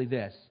 Exactly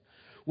this.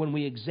 When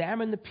we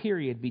examine the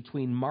period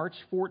between March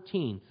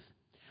 14th,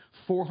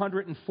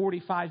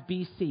 445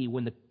 BC,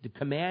 when the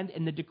command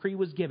and the decree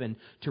was given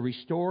to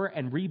restore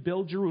and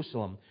rebuild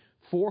Jerusalem,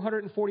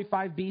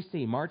 445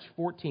 BC, March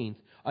 14th,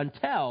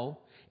 until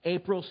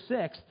April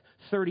 6th,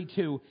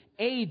 32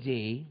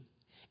 AD,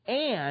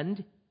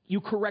 and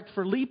you correct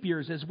for leap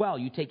years as well.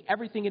 You take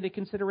everything into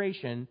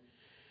consideration,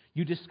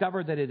 you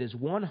discover that it is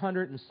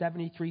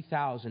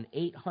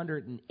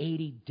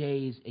 173,880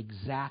 days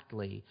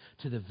exactly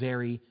to the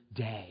very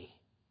day.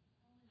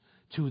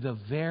 To the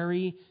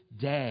very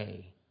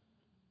day.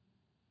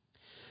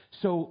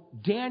 So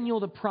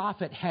Daniel the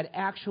prophet had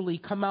actually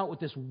come out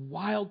with this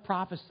wild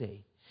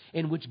prophecy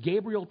in which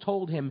Gabriel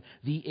told him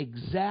the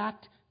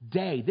exact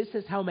day. This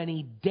is how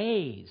many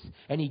days.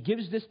 And he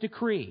gives this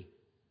decree.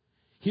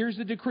 Here's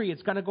the decree.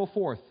 It's going to go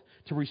forth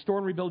to restore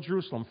and rebuild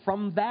Jerusalem.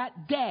 From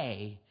that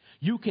day,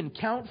 you can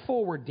count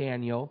forward,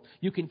 Daniel.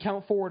 You can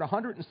count forward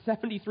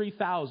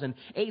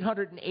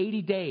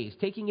 173,880 days,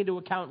 taking into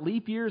account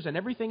leap years and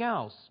everything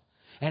else.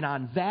 And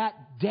on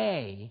that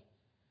day,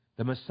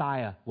 the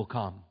Messiah will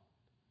come.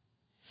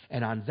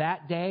 And on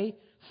that day,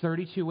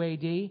 32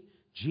 AD,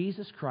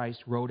 Jesus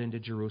Christ rode into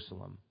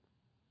Jerusalem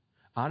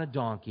on a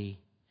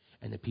donkey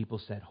And the people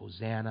said,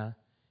 Hosanna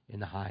in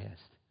the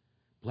highest.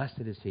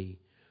 Blessed is he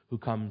who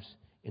comes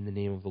in the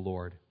name of the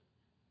Lord.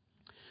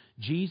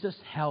 Jesus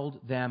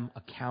held them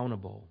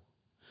accountable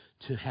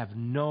to have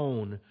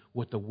known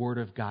what the Word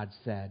of God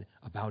said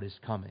about his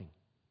coming.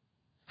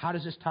 How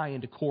does this tie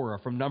into Korah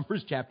from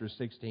Numbers chapter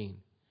 16?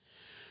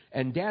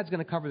 And Dad's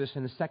going to cover this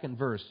in the second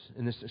verse,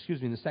 in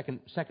the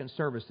second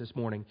service this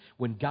morning,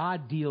 when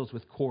God deals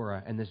with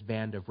Korah and this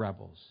band of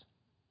rebels.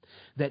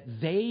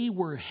 That they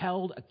were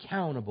held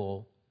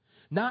accountable,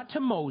 not to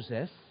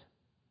Moses,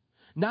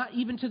 not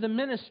even to the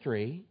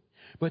ministry,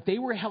 but they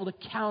were held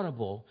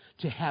accountable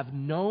to have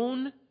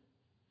known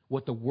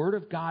what the Word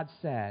of God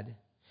said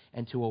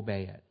and to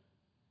obey it.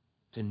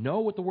 To know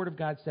what the Word of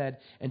God said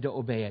and to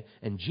obey it.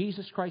 And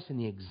Jesus Christ, in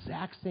the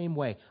exact same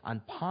way,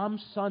 on Palm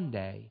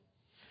Sunday,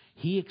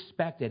 he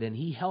expected and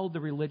he held the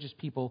religious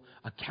people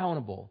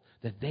accountable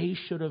that they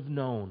should have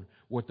known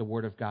what the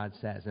Word of God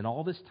says. And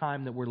all this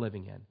time that we're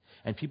living in,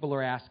 and people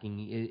are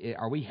asking,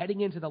 are we heading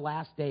into the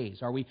last days?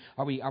 Are we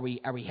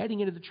heading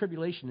into the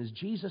tribulation? Is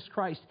Jesus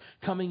Christ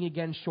coming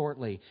again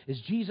shortly? Is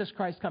Jesus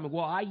Christ coming?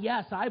 Well,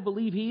 yes, I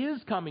believe he is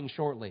coming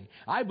shortly.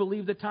 I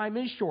believe the time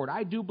is short.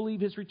 I do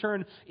believe his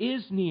return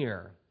is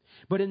near.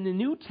 But in the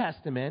New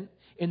Testament,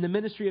 in the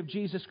ministry of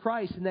Jesus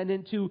Christ, and then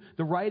into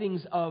the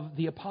writings of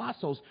the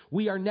apostles,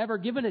 we are never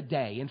given a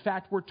day. In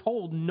fact, we're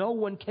told no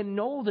one can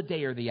know the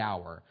day or the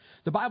hour.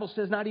 The Bible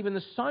says not even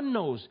the Son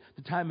knows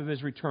the time of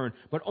his return,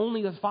 but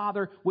only the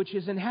Father which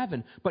is in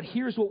heaven. But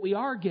here's what we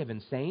are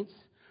given, saints.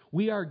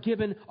 We are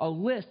given a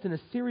list and a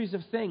series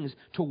of things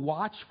to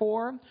watch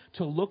for,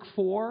 to look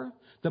for.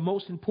 The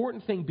most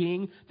important thing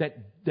being that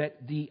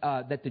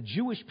the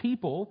Jewish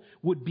people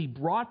would be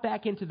brought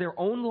back into their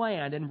own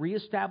land and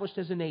reestablished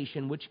as a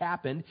nation, which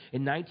happened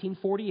in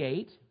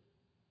 1948.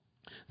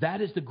 That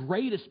is the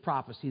greatest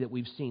prophecy that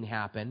we've seen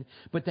happen.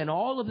 But then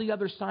all of the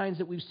other signs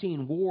that we've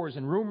seen, wars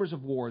and rumors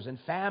of wars and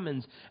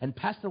famines and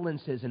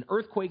pestilences and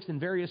earthquakes in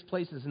various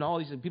places and all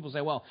these, and people say,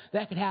 well,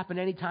 that could happen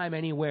anytime,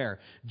 anywhere.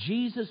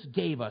 Jesus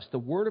gave us, the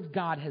Word of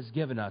God has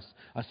given us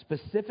a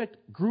specific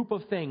group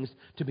of things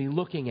to be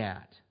looking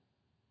at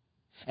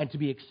and to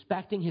be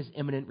expecting his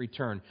imminent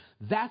return.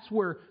 That's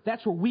where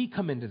we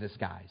come into this,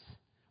 guys.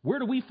 Where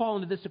do we fall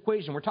into this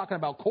equation? We're talking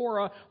about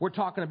Korah. We're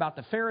talking about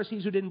the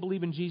Pharisees who didn't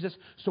believe in Jesus.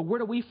 So where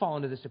do we fall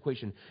into this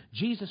equation?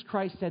 Jesus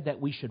Christ said that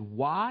we should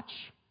watch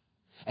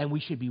and we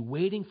should be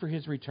waiting for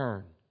his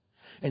return.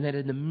 And that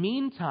in the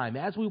meantime,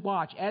 as we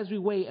watch, as we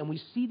wait, and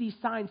we see these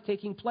signs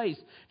taking place,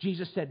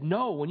 Jesus said,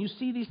 no, when you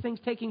see these things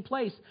taking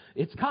place,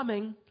 it's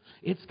coming.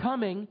 It's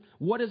coming.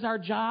 What is our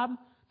job?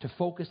 To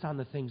focus on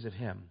the things of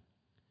him.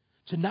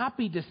 To not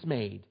be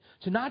dismayed.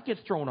 To not get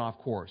thrown off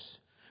course.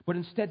 But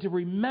instead to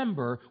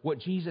remember what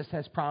Jesus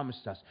has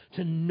promised us,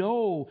 to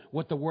know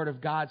what the Word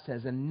of God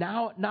says, and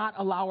now not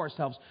allow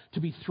ourselves to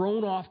be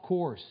thrown off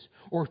course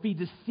or be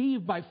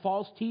deceived by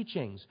false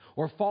teachings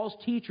or false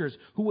teachers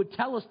who would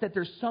tell us that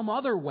there's some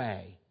other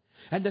way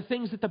and the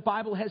things that the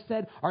Bible has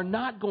said are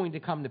not going to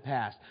come to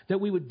pass, that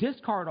we would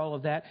discard all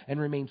of that and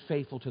remain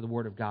faithful to the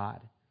Word of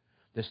God.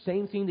 The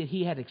same thing that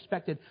he had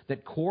expected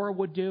that Korah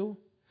would do,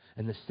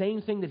 and the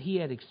same thing that he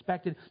had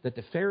expected that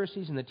the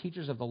Pharisees and the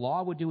teachers of the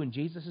law would do in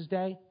Jesus'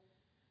 day,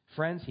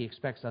 friends, he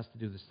expects us to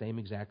do the same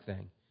exact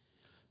thing.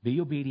 Be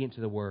obedient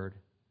to the Word.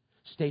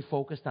 Stay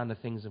focused on the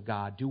things of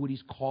God. Do what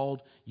he's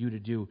called you to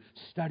do.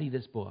 Study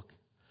this book.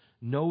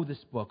 Know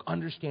this book.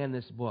 Understand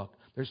this book.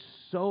 There's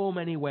so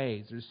many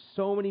ways. There's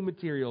so many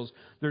materials.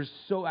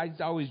 I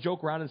always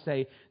joke around and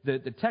say the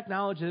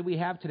technology that we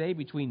have today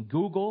between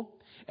Google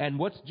and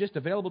what's just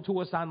available to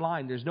us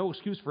online, there's no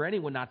excuse for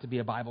anyone not to be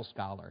a Bible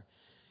scholar.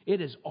 It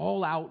is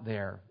all out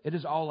there. It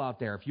is all out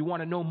there. If you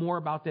want to know more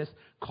about this,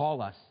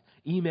 call us,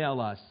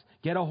 email us,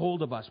 get a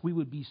hold of us. We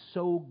would be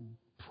so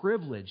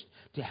privileged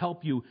to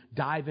help you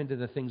dive into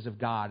the things of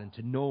God and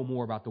to know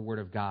more about the Word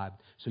of God.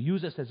 So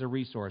use us as a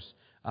resource,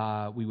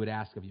 we would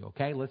ask of you,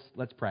 okay?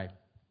 Let's pray.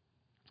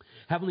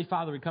 Heavenly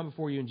Father, we come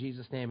before you in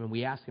Jesus' name, and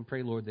we ask and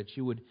pray, Lord, that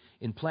you would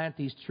implant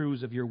these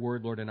truths of your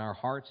Word, Lord, in our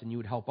hearts, and you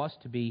would help us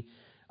to be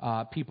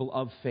people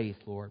of faith,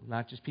 Lord.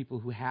 Not just people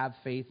who have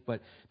faith,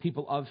 but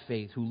people of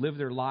faith who live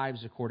their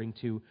lives according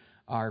to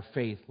our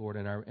faith, Lord,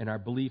 and our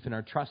belief and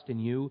our trust in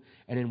you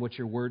and in what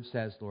your word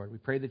says, Lord. We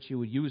pray that you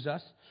would use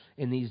us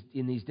in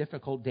these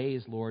difficult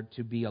days, Lord,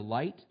 to be a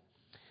light,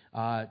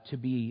 to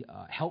be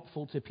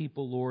helpful to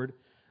people, Lord,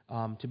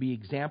 to be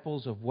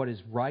examples of what is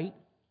right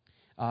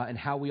and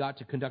how we ought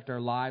to conduct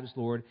our lives,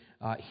 Lord,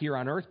 here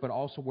on earth, but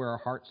also where our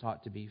hearts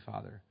ought to be,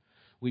 Father.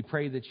 We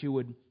pray that you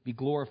would be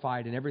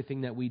glorified in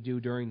everything that we do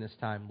during this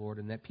time, Lord,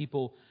 and that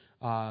people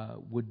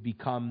would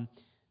become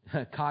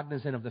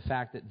cognizant of the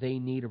fact that they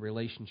need a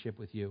relationship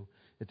with you,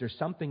 that there's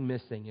something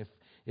missing.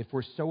 If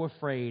we're so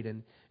afraid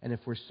and if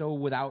we're so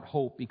without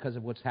hope because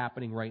of what's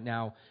happening right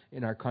now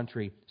in our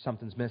country,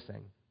 something's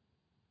missing.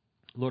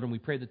 Lord, and we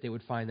pray that they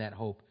would find that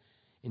hope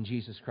in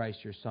Jesus Christ,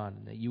 your Son,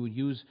 and that you would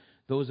use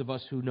those of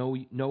us who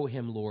know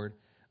him, Lord,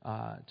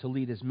 to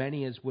lead as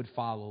many as would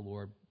follow,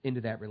 Lord,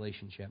 into that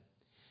relationship.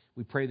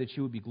 We pray that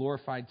you would be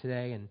glorified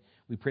today, and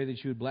we pray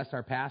that you would bless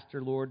our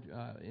pastor, Lord,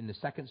 in the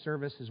second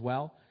service as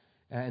well,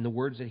 and the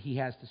words that he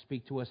has to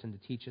speak to us and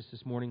to teach us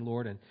this morning,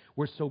 Lord. And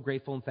we're so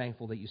grateful and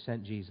thankful that you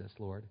sent Jesus,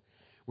 Lord.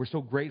 We're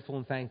so grateful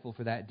and thankful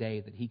for that day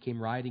that he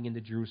came riding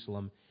into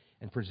Jerusalem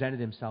and presented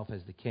himself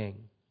as the King.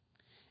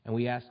 And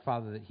we ask,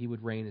 Father, that he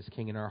would reign as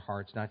King in our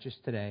hearts, not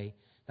just today,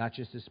 not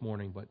just this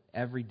morning, but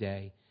every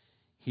day,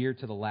 here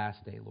to the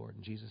last day, Lord.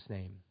 In Jesus'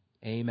 name,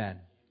 amen.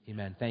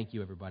 Amen. Thank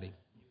you, everybody.